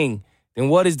a king, then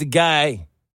what is the guy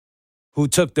who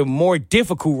took the more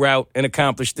difficult route and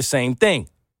accomplished the same thing?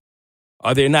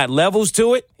 Are there not levels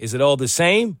to it? Is it all the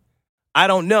same? I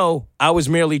don't know. I was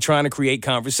merely trying to create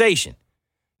conversation.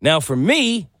 Now, for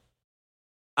me,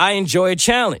 I enjoy a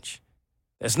challenge.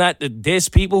 That's not to diss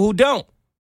people who don't,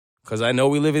 because I know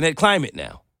we live in that climate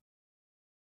now.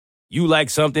 You like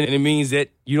something, and it means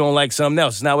that you don't like something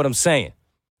else. It's not what I'm saying.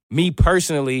 Me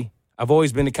personally, I've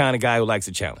always been the kind of guy who likes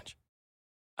a challenge.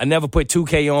 I never put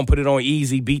 2K on, put it on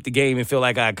easy, beat the game, and feel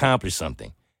like I accomplished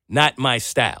something. Not my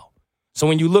style. So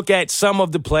when you look at some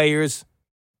of the players,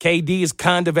 KD is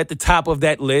kind of at the top of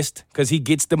that list because he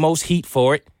gets the most heat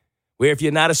for it, where if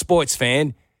you're not a sports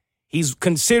fan, he's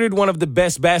considered one of the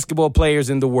best basketball players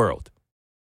in the world.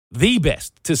 The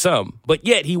best to some, but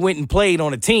yet he went and played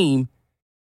on a team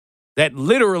that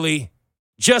literally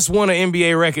just won an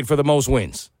NBA record for the most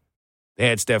wins. They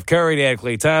had Steph Curry, they had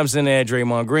Klay Thompson, they had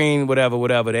Draymond Green,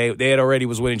 whatever. They had already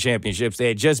was winning championships. They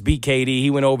had just beat KD. He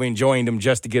went over and joined them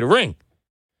just to get a ring.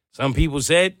 Some people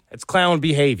said that's clown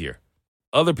behavior.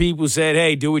 Other people said,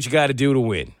 hey, do what you got to do to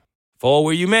win. Fall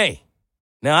where you may.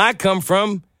 Now, I come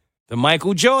from the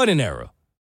Michael Jordan era.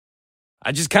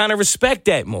 I just kind of respect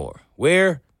that more,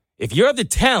 where if you're the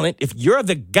talent, if you're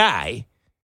the guy,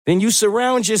 then you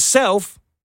surround yourself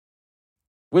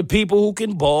with people who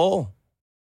can ball,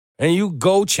 and you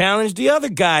go challenge the other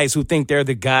guys who think they're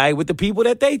the guy with the people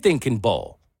that they think can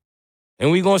ball.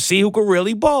 And we're going to see who can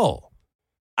really ball.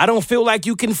 I don't feel like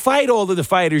you can fight all of the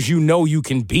fighters you know you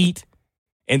can beat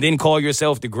and then call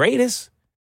yourself the greatest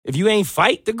if you ain't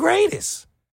fight the greatest.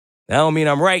 That don't mean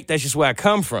I'm right. That's just where I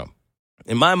come from.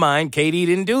 In my mind, KD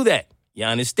didn't do that.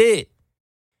 Giannis did.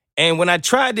 And when I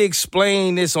tried to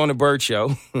explain this on the Bert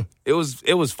Show, it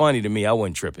was funny to me. I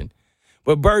wasn't tripping.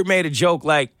 But Bert made a joke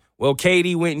like, well,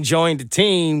 KD went and joined the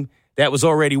team that was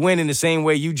already winning the same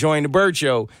way you joined the Bert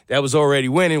Show that was already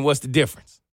winning. What's the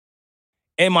difference?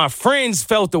 And my friends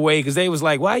felt the way because they was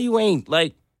like, why you ain't,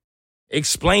 like,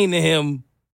 explain to him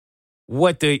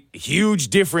what the huge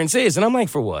difference is? And I'm like,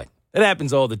 for what? That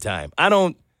happens all the time. I'm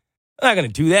not going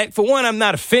to do that. For one, I'm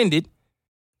not offended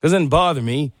because it doesn't bother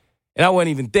me. And I wasn't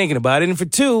even thinking about it. And for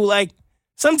two, like,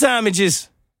 sometimes it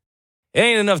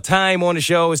ain't enough time on the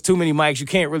show. It's too many mics. You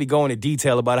can't really go into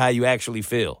detail about how you actually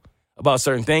feel about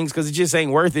certain things because it just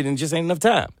ain't worth it and just ain't enough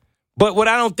time. But what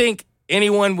I don't think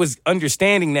anyone was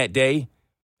understanding that day,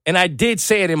 and I did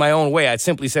say it in my own way. I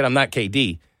simply said I'm not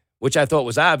KD, which I thought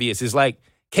was obvious, is like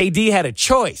KD had a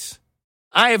choice.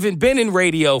 I haven't been in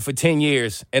radio for 10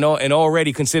 years and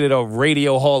already considered a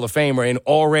radio Hall of Famer and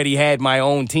already had my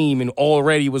own team and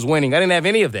already was winning. I didn't have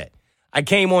any of that. I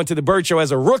came onto the Bert Show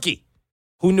as a rookie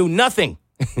who knew nothing.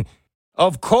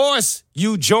 Of course,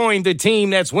 you joined the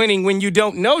team that's winning when you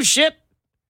don't know shit.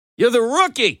 You're the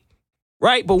rookie,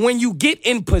 right? But when you get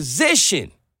in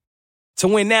position to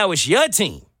win, now it's your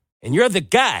team and you're the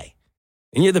guy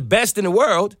and you're the best in the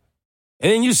world.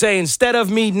 And then you say, instead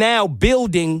of me now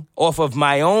building off of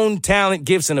my own talent,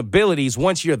 gifts, and abilities,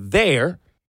 once you're there,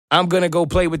 I'm going to go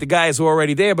play with the guys who are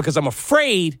already there because I'm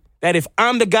afraid that if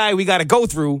I'm the guy we got to go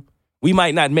through, we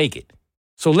might not make it.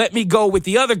 So let me go with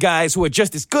the other guys who are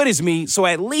just as good as me, so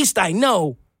at least I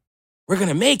know we're going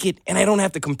to make it and I don't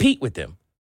have to compete with them.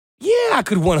 Yeah, I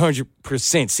could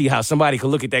 100% see how somebody could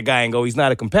look at that guy and go, he's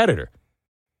not a competitor.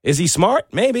 Is he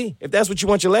smart? Maybe. If that's what you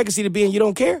want your legacy to be and you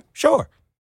don't care, sure.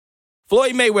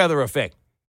 Floyd Mayweather effect.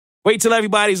 Wait till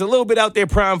everybody's a little bit out there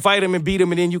prime, fight him and beat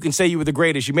him, and then you can say you were the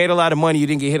greatest. You made a lot of money, you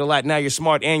didn't get hit a lot, now you're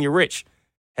smart and you're rich.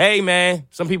 Hey, man,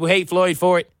 some people hate Floyd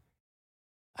for it.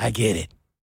 I get it.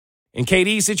 In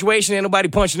KD's situation, ain't nobody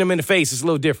punching him in the face. It's a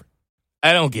little different.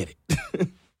 I don't get it.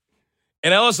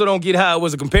 And I also don't get how it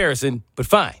was a comparison, but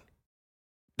fine.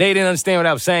 They didn't understand what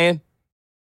I was saying.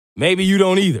 Maybe you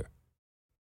don't either.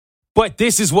 But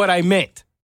this is what I meant.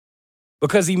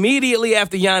 Because immediately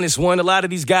after Giannis won, a lot of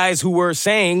these guys who were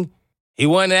saying he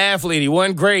wasn't an athlete, he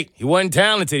wasn't great, he wasn't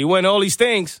talented, he wasn't all these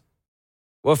things.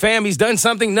 Well, fam, he's done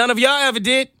something none of y'all ever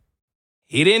did.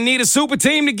 He didn't need a super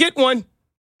team to get one.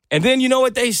 And then you know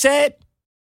what they said?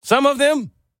 Some of them,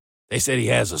 they said he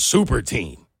has a super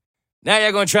team. Now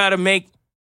you're going to try to make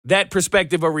that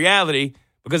perspective a reality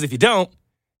because if you don't,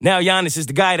 now Giannis is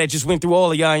the guy that just went through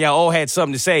all of y'all and y'all all had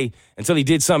something to say until he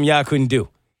did something y'all couldn't do.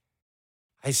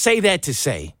 I say that to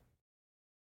say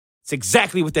it's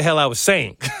exactly what the hell I was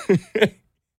saying.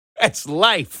 That's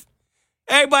life.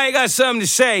 Everybody got something to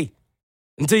say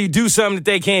until you do something that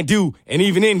they can't do. And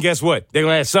even then, guess what? They're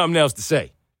going to have something else to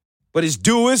say. But it's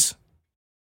doers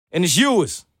and it's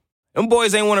yours. Them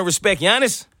boys ain't want to respect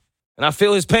Giannis, and I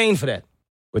feel his pain for that.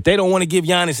 But they don't want to give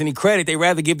Giannis any credit. They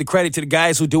rather give the credit to the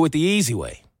guys who do it the easy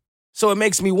way. So it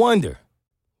makes me wonder,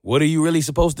 what are you really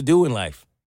supposed to do in life?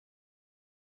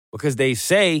 Because they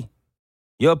say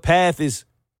your path is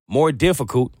more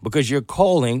difficult because your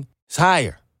calling is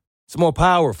higher. It's more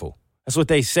powerful. That's what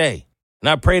they say. And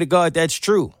I pray to God that's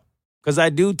true because I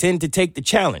do tend to take the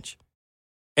challenge.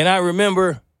 And I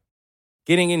remember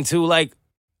getting into like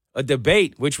a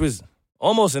debate, which was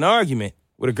almost an argument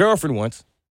with a girlfriend once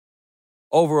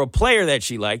over a player that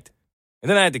she liked. And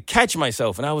then I had to catch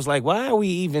myself. And I was like, why are we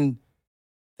even,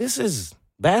 this is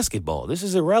basketball. This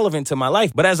is irrelevant to my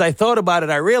life. But as I thought about it,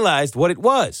 I realized what it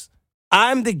was.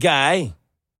 I'm the guy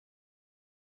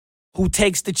who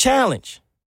takes the challenge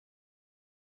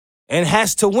and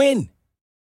has to win.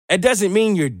 It doesn't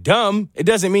mean you're dumb. It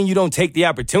doesn't mean you don't take the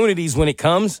opportunities when it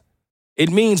comes. It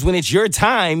means when it's your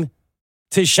time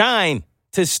to shine,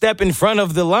 to step in front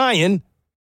of the lion,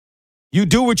 you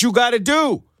do what you got to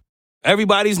do.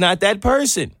 Everybody's not that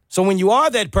person. So when you are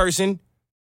that person,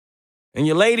 and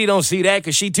your lady don't see that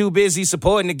because she too busy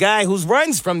supporting the guy who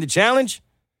runs from the challenge,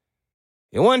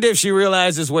 you wonder if she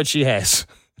realizes what she has.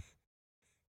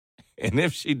 And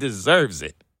if she deserves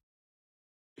it.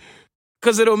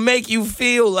 Because it'll make you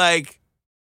feel like,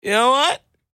 you know what?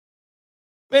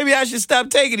 Maybe I should stop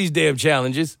taking these damn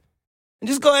challenges and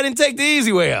just go ahead and take the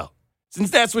easy way out,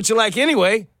 since that's what you like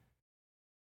anyway.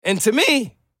 And to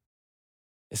me,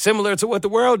 it's similar to what the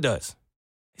world does.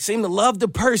 They seem to love the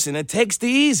person that takes the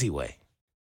easy way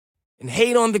and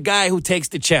hate on the guy who takes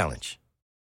the challenge.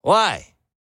 Why?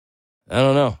 I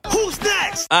don't know. Who's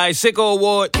next? All right, Sicko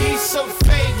Award. He's so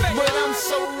fake, but I'm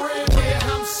so real. Yeah,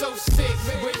 I'm so sick.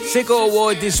 Sicko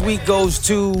Award this week goes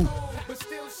to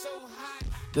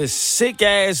the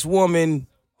sick-ass woman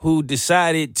who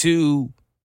decided to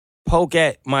poke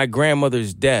at my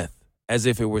grandmother's death as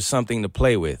if it were something to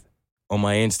play with on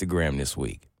my Instagram this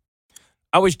week.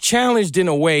 I was challenged in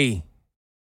a way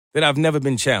that I've never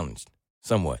been challenged,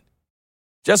 somewhat.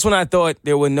 Just when I thought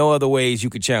there were no other ways you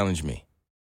could challenge me.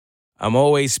 I'm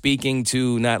always speaking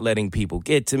to not letting people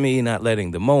get to me, not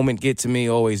letting the moment get to me,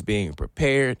 always being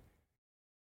prepared.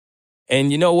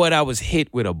 And you know what? I was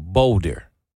hit with a boulder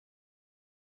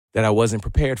that I wasn't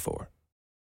prepared for.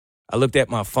 I looked at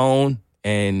my phone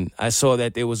and I saw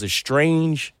that there was a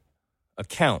strange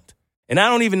account. And I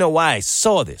don't even know why I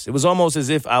saw this. It was almost as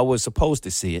if I was supposed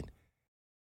to see it.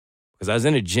 Because I was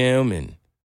in a gym and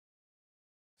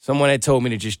someone had told me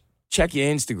to just check your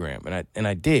Instagram. And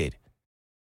I did.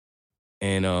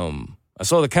 And I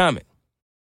saw the comment.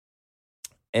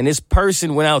 And this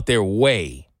person went out their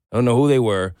way. I don't know who they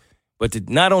were. But to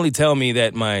not only tell me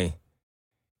that my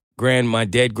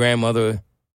dead grandmother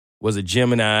was a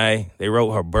Gemini. They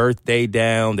wrote her birthday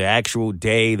down, the actual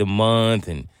day, the month,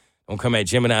 and don't come at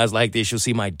Geminis like this. You'll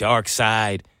see my dark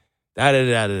side.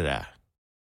 Da-da-da-da-da.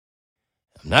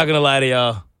 I'm not going to lie to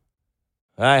y'all.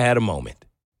 I had a moment.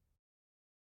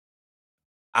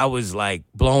 I was like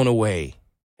blown away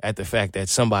at the fact that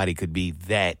somebody could be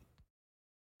that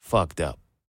fucked up.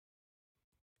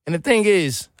 And the thing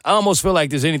is, I almost feel like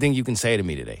there's anything you can say to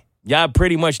me today. Y'all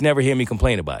pretty much never hear me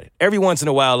complain about it. Every once in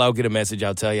a while, I'll get a message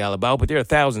I'll tell y'all about, but there are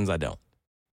thousands I don't.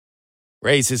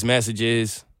 Racist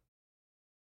messages,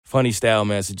 funny style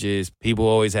messages, people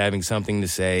always having something to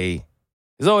say.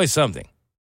 There's always something.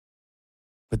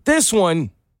 But this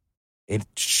one, it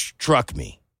struck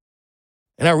me.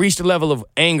 And I reached a level of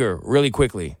anger really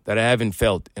quickly that I haven't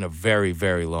felt in a very,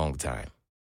 very long time.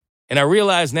 And I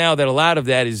realize now that a lot of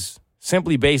that is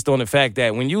simply based on the fact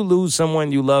that when you lose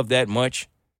someone you love that much,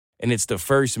 and it's the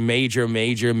first major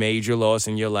loss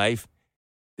in your life,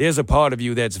 there's a part of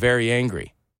you that's very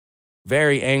angry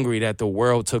that the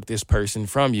world took this person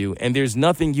from you, and there's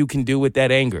nothing you can do with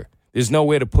that anger. There's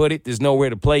nowhere to put it. There's nowhere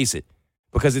to place it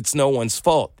because it's no one's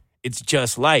fault. It's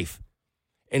just life.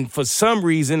 And for some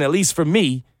reason, at least for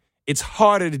me, it's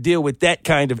harder to deal with that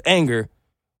kind of anger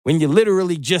when you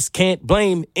literally just can't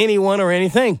blame anyone or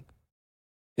anything.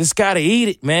 Just got to eat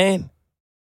it, man.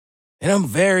 And I'm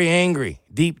very angry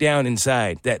deep down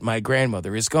inside that my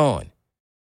grandmother is gone.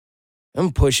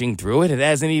 I'm pushing through it. It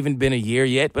hasn't even been a year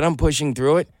yet, but I'm pushing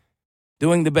through it,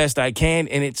 doing the best I can.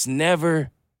 And I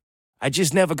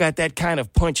just never got that kind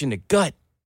of punch in the gut.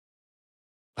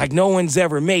 Like no one's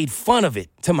ever made fun of it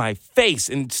to my face.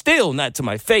 And still not to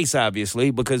my face,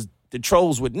 obviously, because the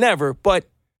trolls would never. But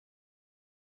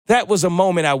that was a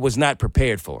moment I was not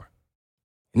prepared for.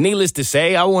 Needless to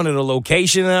say, I wanted a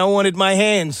location and I wanted my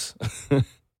hands.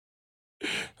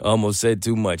 Almost said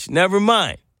too much. Never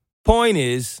mind. Point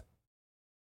is,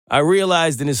 I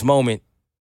realized in this moment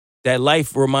that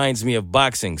life reminds me of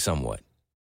boxing somewhat.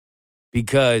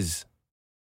 Because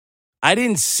I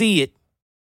didn't see it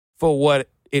for what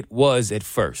it was at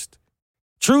first.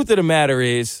 Truth of the matter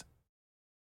is,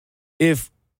 if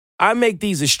I make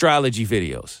these astrology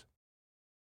videos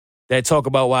that talk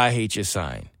about why I hate your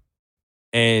sign,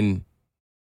 and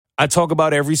I talk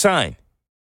about every sign.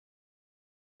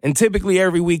 And typically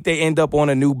every week they end up on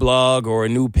a new blog or a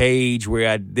new page where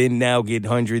I then now get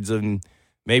hundreds and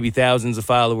maybe thousands of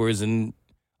followers and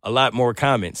a lot more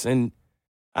comments. And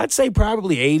I'd say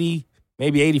probably 80,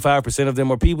 maybe 85% of them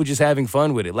are people just having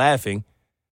fun with it, laughing.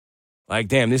 Like,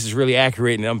 damn, this is really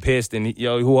accurate and I'm pissed and,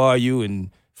 yo, who are you?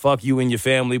 And fuck you and your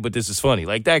family, but this is funny.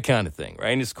 Like that kind of thing,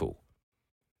 right? And it's cool.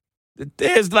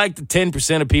 There's like the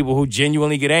 10% of people who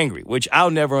genuinely get angry, which I'll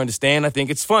never understand. I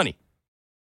think it's funny.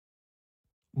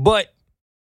 But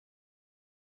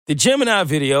the Gemini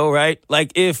video, right?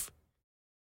 Like if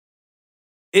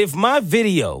my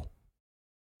video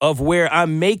of where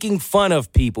I'm making fun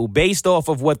of people based off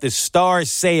of what the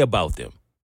stars say about them,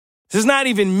 this is not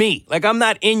even me. Like I'm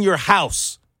not in your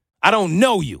house. I don't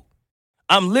know you.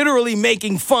 I'm literally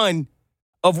making fun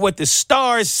of what the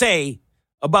stars say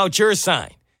about your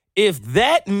sign. If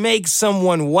that makes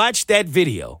someone watch that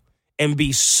video and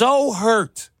be so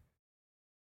hurt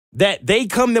that they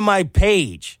come to my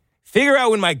page, figure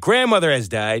out when my grandmother has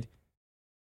died,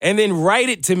 and then write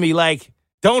it to me like,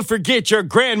 don't forget your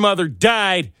grandmother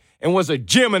died and was a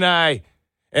Gemini,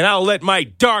 and I'll let my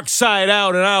dark side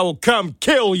out and I will come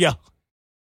kill you.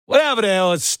 Whatever the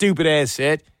hell this stupid ass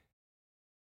said.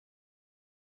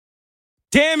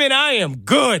 Damn it, I am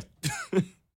good.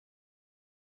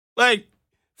 Like,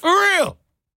 for real.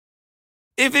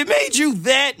 If it made you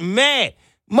that mad,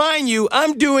 mind you,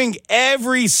 I'm doing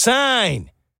every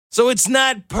sign. So it's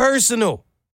not personal.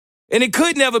 And it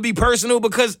could never be personal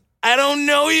because I don't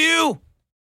know you.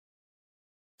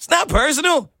 It's not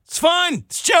personal. It's fun.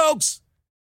 It's jokes.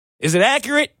 Is it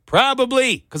accurate?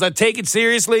 Probably, because I take it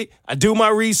seriously. I do my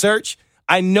research.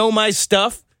 I know my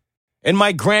stuff. And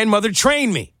my grandmother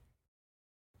trained me.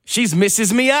 She's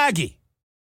Mrs. Miyagi.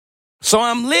 So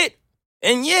I'm lit.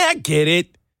 And yeah, I get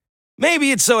it.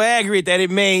 Maybe it's so accurate that it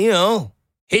may,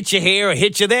 hit you here or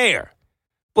hit you there.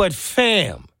 But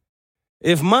fam,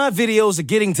 if my videos are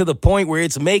getting to the point where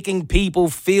it's making people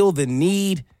feel the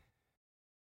need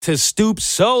to stoop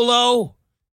so low,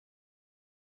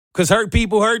 because hurt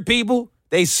people,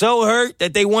 they so hurt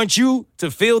that they want you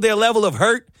to feel their level of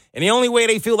hurt, and the only way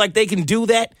they feel like they can do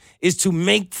that is to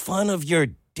make fun of your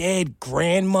dead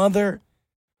grandmother.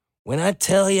 When I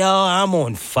tell y'all I'm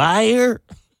on fire,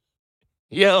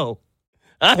 yo,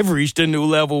 I've reached a new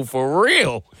level for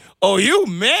real. Oh, you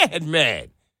mad.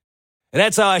 And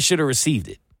that's how I should have received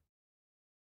it.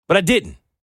 But I didn't,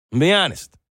 to be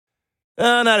honest.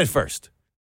 Not at first.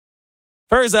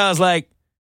 First, I was like,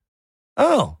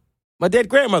 oh, my dead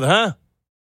grandmother, huh?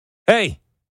 Hey,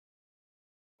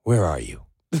 where are you?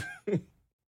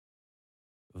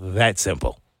 That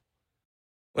simple.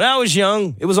 When I was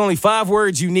young, it was only 5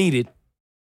 words you needed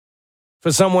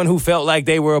for someone who felt like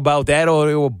they were about that or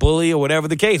they were a bully or whatever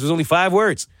the case. It was only 5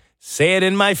 words. Say it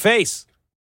in my face.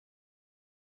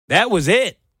 That was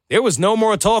it. There was no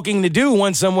more talking to do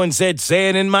once someone said, say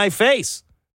it in my face.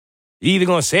 You're either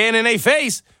going to say it in their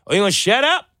face or you're going to shut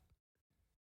up.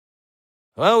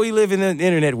 Well, we live in an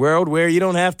internet world where you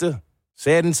don't have to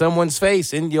say it in someone's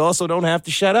face and you also don't have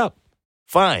to shut up.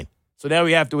 Fine. So now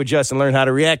we have to adjust and learn how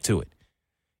to react to it.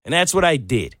 And that's what I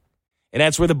did. And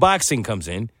that's where the boxing comes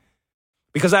in.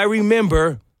 Because I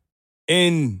remember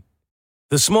in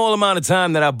the small amount of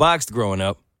time that I boxed growing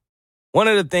up, one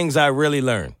of the things I really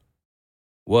learned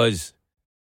was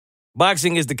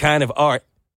boxing is the kind of art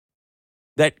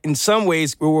that in some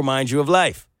ways will remind you of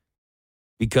life.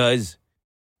 Because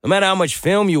no matter how much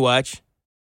film you watch,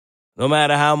 no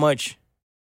matter how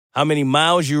many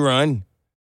miles you run,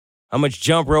 how much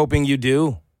jump roping you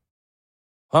do,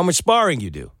 how much sparring you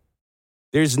do,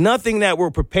 there's nothing that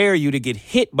will prepare you to get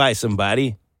hit by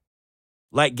somebody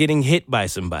like getting hit by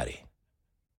somebody.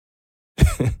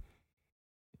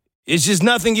 It's just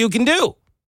nothing you can do.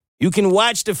 You can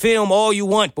watch the film all you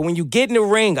want, but when you get in the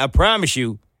ring, I promise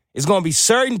you, it's going to be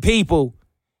certain people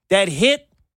that hit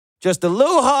just a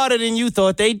little harder than you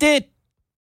thought they did.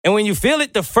 And when you feel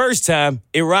it the first time,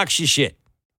 it rocks your shit,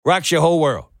 rocks your whole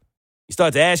world. You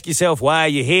start to ask yourself, why are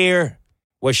you here?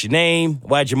 What's your name?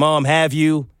 Why'd your mom have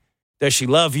you? Does she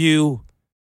love you?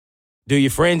 Do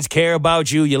your friends care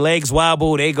about you? Your legs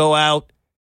wobble, they go out.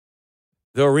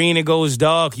 The arena goes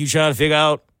dark. You trying to figure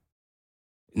out.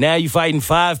 Now you fighting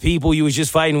 5 people. You was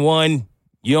just fighting 1.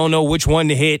 You don't know which one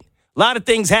to hit. A lot of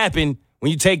things happen when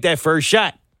you take that first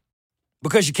shot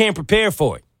because you can't prepare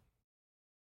for it.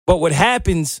 But what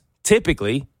happens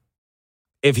typically,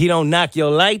 if he don't knock your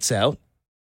lights out,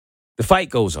 the fight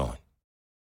goes on.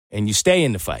 And you stay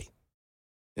in the fight.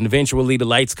 And eventually the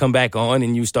lights come back on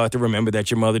and you start to remember that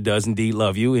your mother does indeed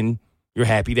love you and you're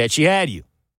happy that she had you.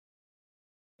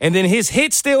 And then his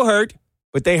hits still hurt,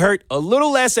 but they hurt a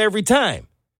little less every time.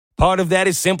 Part of that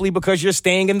is simply because you're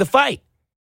staying in the fight.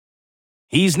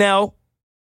 He's now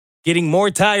getting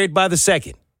more tired by the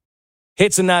second.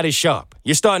 Hits are not as sharp.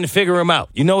 You're starting to figure him out.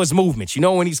 You know his movements. You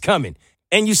know when he's coming.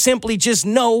 And you simply just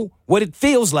know what it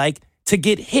feels like to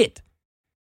get hit.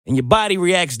 And your body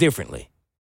reacts differently.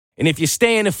 And if you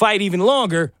stay in the fight even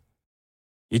longer,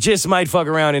 you just might fuck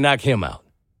around and knock him out.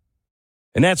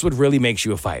 And that's what really makes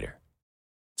you a fighter.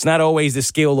 It's not always the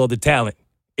skill or the talent.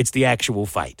 It's the actual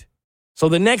fight. So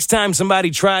the next time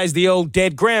somebody tries the old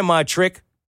dead grandma trick,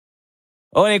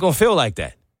 it ain't gonna feel like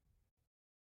that.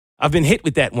 I've been hit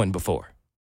with that one before.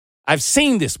 I've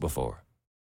seen this before.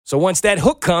 So once that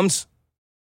hook comes,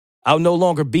 I'll no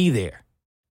longer be there.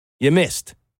 You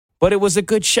missed. But it was a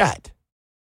good shot.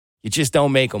 You just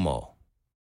don't make them all.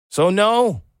 So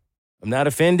no, I'm not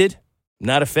offended. I'm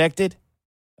not affected.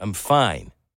 I'm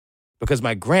fine. Because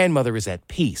my grandmother is at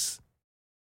peace.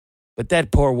 But that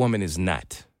poor woman is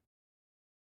not.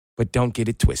 But don't get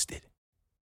it twisted.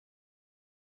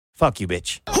 Fuck you,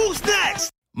 bitch. Who's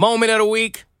next? Moment of the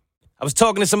week. I was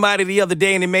talking to somebody the other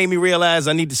day and it made me realize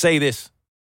I need to say this.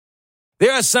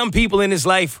 There are some people in this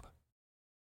life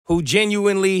who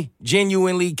genuinely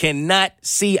cannot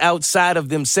see outside of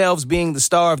themselves being the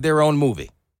star of their own movie.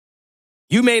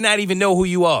 You may not even know who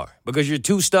you are because you're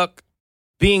too stuck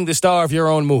being the star of your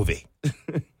own movie.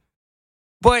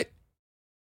 But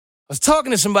I was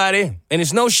talking to somebody, and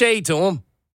it's no shade to them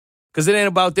because it ain't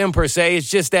about them per se. It's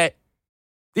just that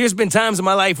There's been times in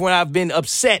my life when I've been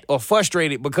upset or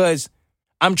frustrated because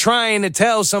I'm trying to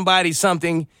tell somebody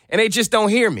something and they just don't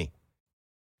hear me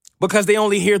because they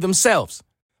only hear themselves.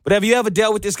 But have you ever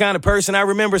dealt with this kind of person? I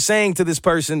remember saying to this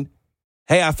person,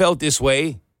 hey, I felt this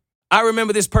way. I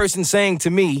remember this person saying to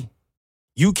me,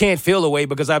 you can't feel a way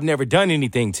because I've never done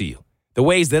anything to you. The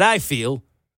ways that I feel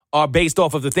are based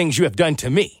off of the things you have done to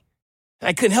me. And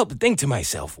I couldn't help but think to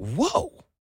myself, whoa,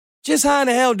 just how in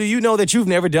the hell do you know that you've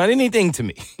never done anything to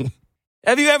me?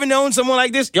 Have you ever known someone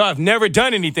like this? Yo, I've never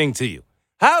done anything to you.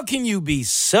 How can you be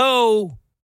so,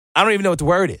 I don't even know what the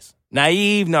word is,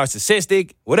 naive,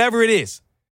 narcissistic, whatever it is,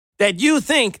 that you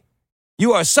think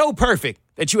you are so perfect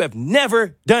that you have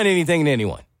never done anything to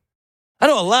anyone? I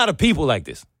know a lot of people like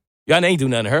this. Y'all ain't do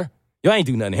nothing to her. Y'all ain't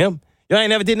do nothing to him. Y'all ain't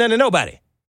never did nothing to nobody.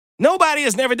 Nobody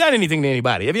has never done anything to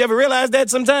anybody. Have you ever realized that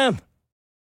sometime?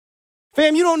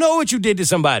 Fam, you don't know what you did to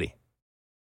somebody.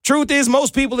 Truth is,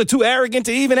 most people are too arrogant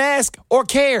to even ask or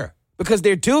care because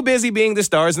they're too busy being the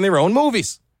stars in their own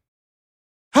movies.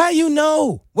 How you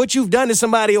know what you've done to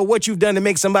somebody or what you've done to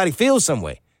make somebody feel some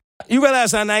way? You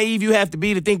realize how naive you have to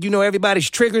be to think you know everybody's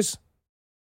triggers?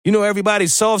 You know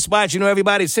everybody's soft spots. You know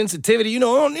everybody's sensitivity. You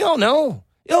don't know.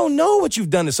 You don't know what you've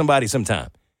done to somebody sometime.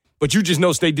 But you just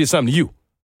know they did something to you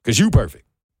because you perfect.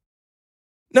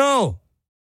 No.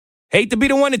 Hate to be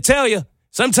the one to tell you,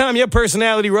 sometimes your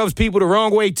personality rubs people the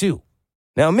wrong way too.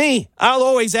 Now me, I'll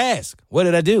always ask, what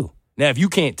did I do? Now, if you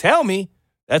can't tell me,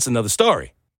 that's another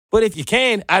story. But if you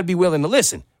can, I'd be willing to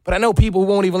listen. But I know people who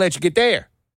won't even let you get there.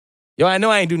 Yo, I know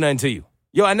I ain't do nothing to you.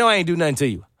 Yo, I know I ain't do nothing to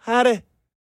you. How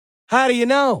do you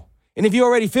know? And if you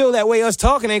already feel that way, us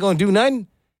talking ain't gonna do nothing.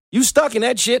 You stuck in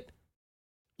that shit.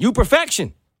 You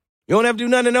perfection. You don't have to do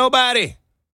nothing to nobody.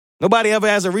 Nobody ever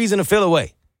has a reason to feel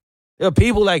away. There are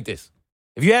people like this.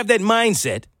 If you have that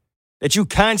mindset that you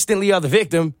constantly are the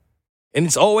victim and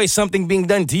it's always something being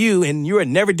done to you and you are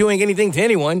never doing anything to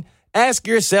anyone, ask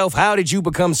yourself, how did you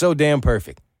become so damn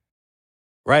perfect?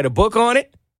 Write a book on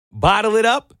it, bottle it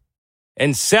up,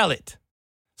 and sell it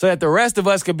so that the rest of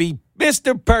us could be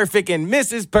Mr. Perfect and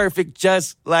Mrs. Perfect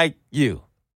just like you.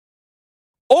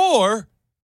 Or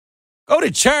go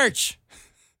to church.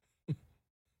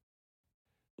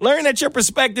 Learn that your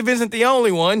perspective isn't the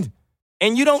only one,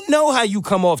 and you don't know how you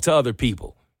come off to other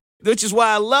people. Which is why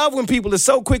I love when people are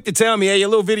so quick to tell me, hey, your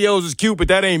little videos is cute, but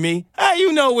that ain't me. How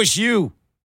you know it's you?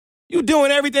 You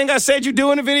doing everything I said you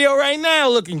do in the video right now,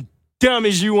 looking dumb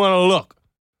as you want to look.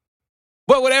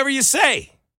 But whatever you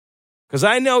say, because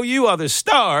I know you are the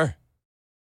star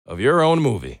of your own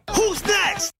movie. Who's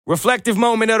next? Reflective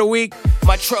moment of the week.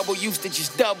 My trouble used to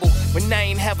just double. When I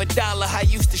ain't have a dollar, I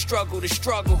used to struggle.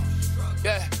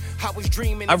 Yeah, I was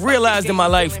dreaming. I've realized in my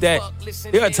life that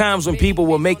there are times when people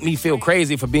will make me feel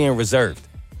crazy for being reserved.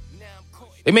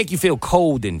 They make you feel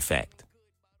cold, in fact.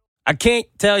 I can't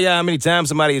tell you how many times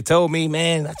somebody has told me,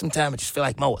 man, sometimes I just feel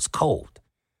like Mo is cold.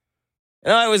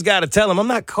 And I always got to tell them, I'm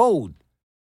not cold.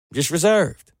 I'm just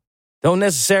reserved. Don't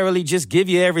necessarily just give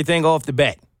you everything off the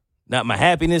bat. Not my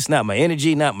happiness, not my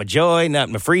energy, not my joy, not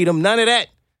my freedom, none of that.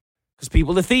 Because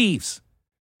people are thieves.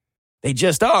 They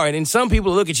just are. And then some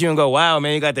people look at you and go, wow,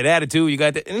 man, you got that attitude, you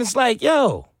got that. And it's like,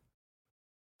 yo,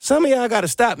 some of y'all got to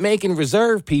stop making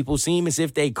reserved people seem as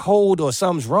if they cold or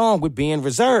something's wrong with being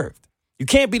reserved. You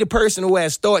can't be the person who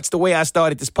has thoughts the way I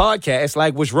started this podcast,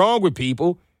 like what's wrong with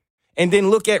people, and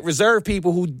then look at reserved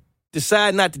people who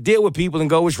decide not to deal with people and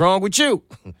go, what's wrong with you?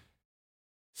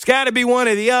 It's got to be one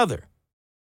or the other.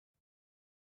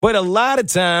 But a lot of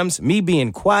times, me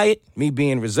being quiet, me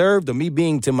being reserved, or me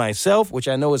being to myself, which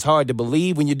I know is hard to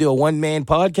believe when you do a one-man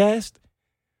podcast,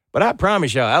 but I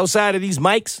promise y'all, outside of these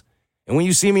mics, and when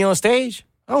you see me on stage,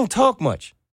 I don't talk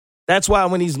much. That's why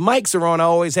when these mics are on, I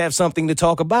always have something to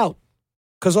talk about.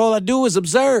 Because all I do is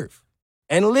observe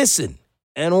and listen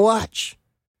and watch.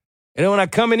 And then when I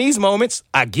come in these moments,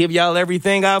 I give y'all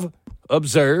everything I've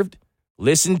observed,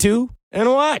 listened to, and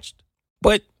watched.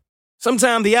 But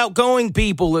sometimes the outgoing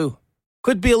people who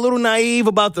could be a little naive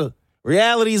about the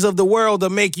realities of the world that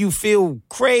make you feel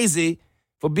crazy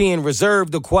for being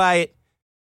reserved or quiet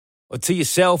or to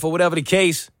yourself or whatever the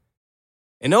case.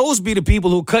 And those be the people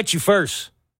who cut you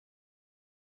first.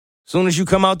 As soon as you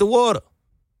come out the water.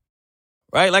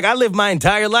 Right? Like I lived my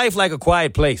entire life like a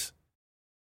quiet place.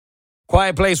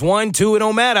 Quiet place 1, 2, it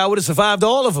don't matter. I would have survived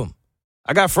all of them.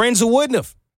 I got friends who wouldn't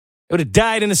have. They would have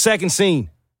died in the second scene.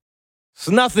 It's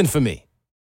nothing for me.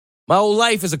 My whole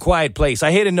life is a quiet place.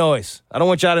 I hear the noise. I don't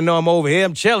want y'all to know I'm over here.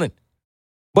 I'm chilling.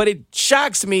 But it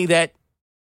shocks me that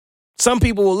some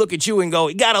people will look at you and go,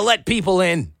 you got to let people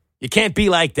in. You can't be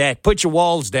like that. Put your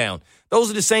walls down. Those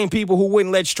are the same people who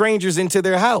wouldn't let strangers into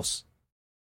their house.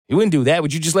 You wouldn't do that.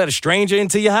 Would you just let a stranger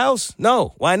into your house?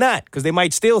 No. Why not? Because they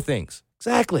might steal things.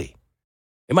 Exactly.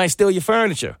 They might steal your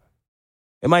furniture.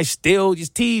 They might steal your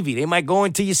TV. They might go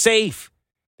into your safe.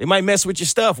 They might mess with your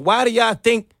stuff. Why do y'all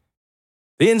think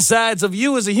the insides of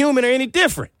you as a human are any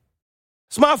different?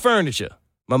 It's my furniture,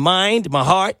 my mind, my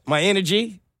heart, my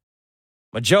energy,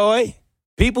 my joy.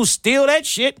 People steal that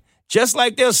shit just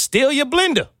like they'll steal your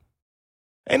blender.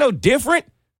 Ain't no different.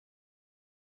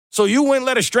 So you wouldn't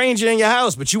let a stranger in your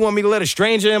house, but you want me to let a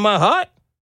stranger in my heart?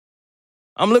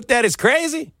 I'm looked at as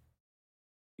crazy?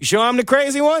 You sure I'm the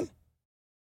crazy one?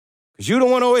 Because you the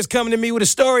one always coming to me with a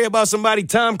story about somebody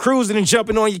Tom Cruising and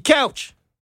jumping on your couch.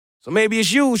 So maybe it's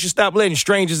you who should stop letting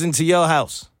strangers into your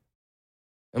house.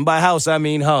 And by house, I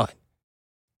mean heart.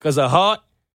 Because a heart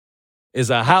is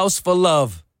a house for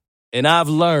love. And I've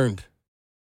learned.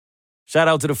 Shout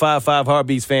out to the 5-5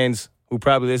 Heartbeats fans who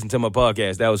probably listen to my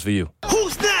podcast. That was for you.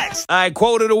 Who's next? All right,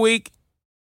 quote of the week.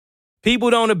 People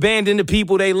don't abandon the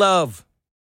people they love.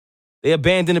 They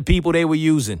abandon the people they were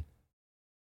using.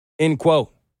 End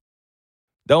quote.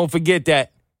 Don't forget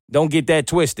that. Don't get that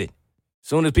twisted. As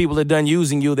soon as people are done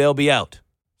using you, they'll be out.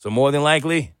 So more than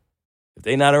likely, if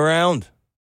they're not around,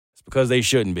 it's because they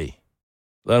shouldn't be.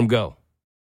 Let them go.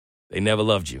 They never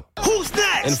loved you. Who's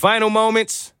next? In final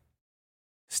moments,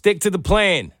 stick to the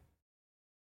plan.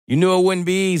 You knew it wouldn't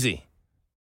be easy.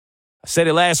 I said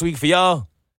it last week for y'all.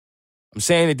 I'm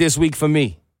saying it this week for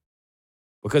me.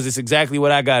 Because it's exactly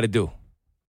what I got to do.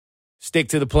 Stick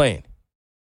to the plan.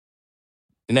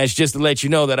 And that's just to let you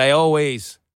know that I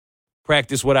always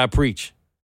practice what I preach.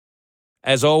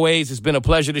 As always, it's been a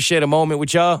pleasure to share the moment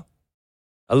with y'all.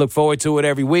 I look forward to it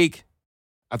every week.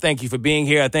 I thank you for being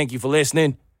here. I thank you for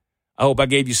listening. I hope I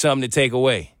gave you something to take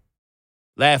away.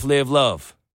 Laugh, live,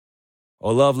 love.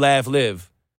 Or love, laugh, live.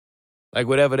 Like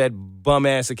whatever that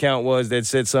bum-ass account was that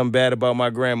said something bad about my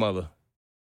grandmother.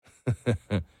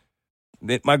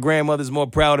 My grandmother's more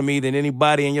proud of me than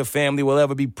anybody in your family will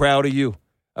ever be proud of you.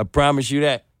 I promise you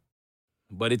that.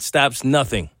 But it stops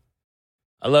nothing.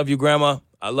 I love you, Grandma.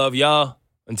 I love y'all.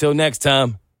 Until next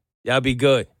time, y'all be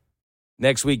good.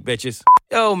 Next week, bitches.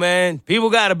 Yo, man,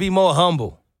 people got to be more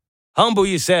humble. Humble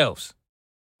yourselves.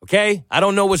 Okay? I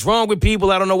don't know what's wrong with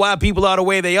people. I don't know why people are the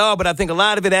way they are, but I think a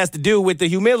lot of it has to do with the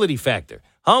humility factor.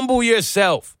 Humble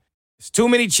yourself. There's too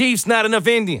many chiefs, not enough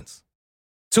Indians.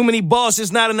 Too many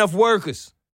bosses, not enough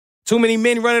workers. Too many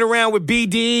men running around with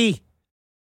BDE.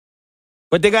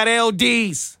 But they got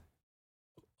LDs.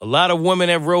 A lot of women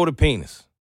have rode a penis.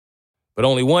 But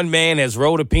only one man has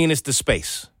rode a penis to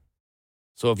space.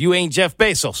 So if you ain't Jeff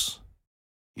Bezos,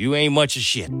 you ain't much of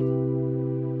shit.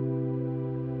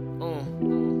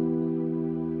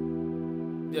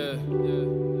 Yeah.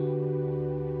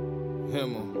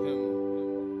 Himmel.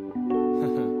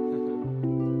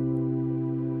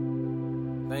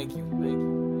 Thank you.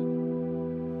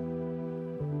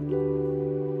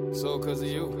 So, cause of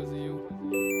you.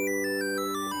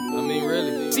 I mean,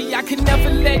 really. See, I could never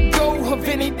let go of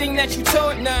anything that you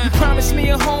taught. You promised me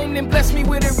a home, then blessed me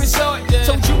with a resort.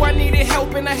 Told you I needed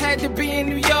help and I had to be in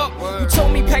New York. You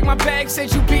told me pack my bag,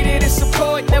 said you'd be there to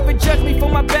support. Never judged me for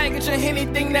my baggage or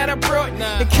anything that I brought.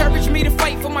 Encouraged me to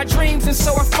fight for my dreams, and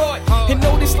so I fought. And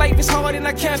know this life is hard and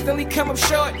I constantly come up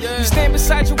short. You stand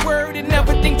beside your word and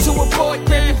never think to abort.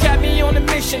 You got me on a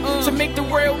mission to make the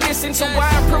world listen. So why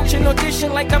approach an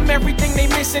audition like I'm everything they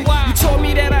missing? You told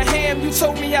me that I am, you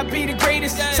told me I'd be the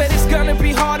greatest. Said it's gonna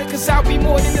be harder cause I'll be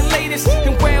more than the latest.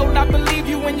 And well, I believe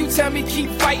you when you tell me keep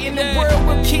fighting. The world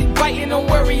will keep biting, don't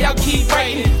worry, I'll keep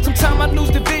writing. Sometimes I lose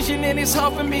the vision and it's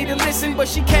hard for me to listen. But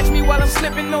she catch me while I'm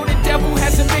slipping, know the devil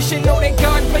has a mission. Know that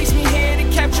God placed me here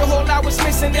to capture all I was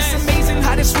missing. It's amazing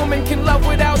how this woman can love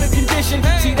without a condition.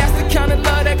 See, that's the kind of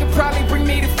love that could probably bring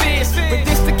me to fears. But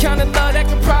this the kind of love that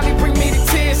could probably bring me to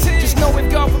tears. Just know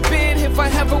if God forbid, if I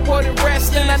ever were to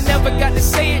rest, and I never got to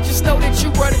say it, just know that you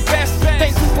were the best.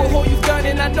 Thank you for all you've done,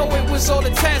 and I know it was all a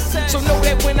test. So know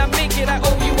that when I make it, I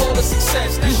owe you all the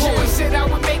success. You always said I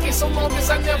would make it, so long as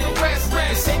I never rest.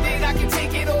 And say that I can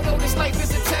take it, although this life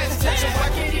is a test. So I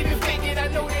can't even fake it, I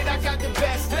know that I got the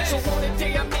best. So on the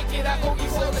day I make it, I owe you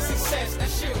all the success.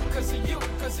 That's you, cause of you,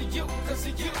 cause of you, cause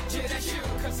of you. Yeah, that's you,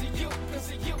 cause of you,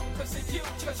 cause of you, cause of you,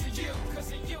 cause of you,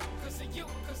 cause of you, cause of you,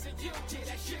 cause of you. Yeah,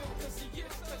 that's you.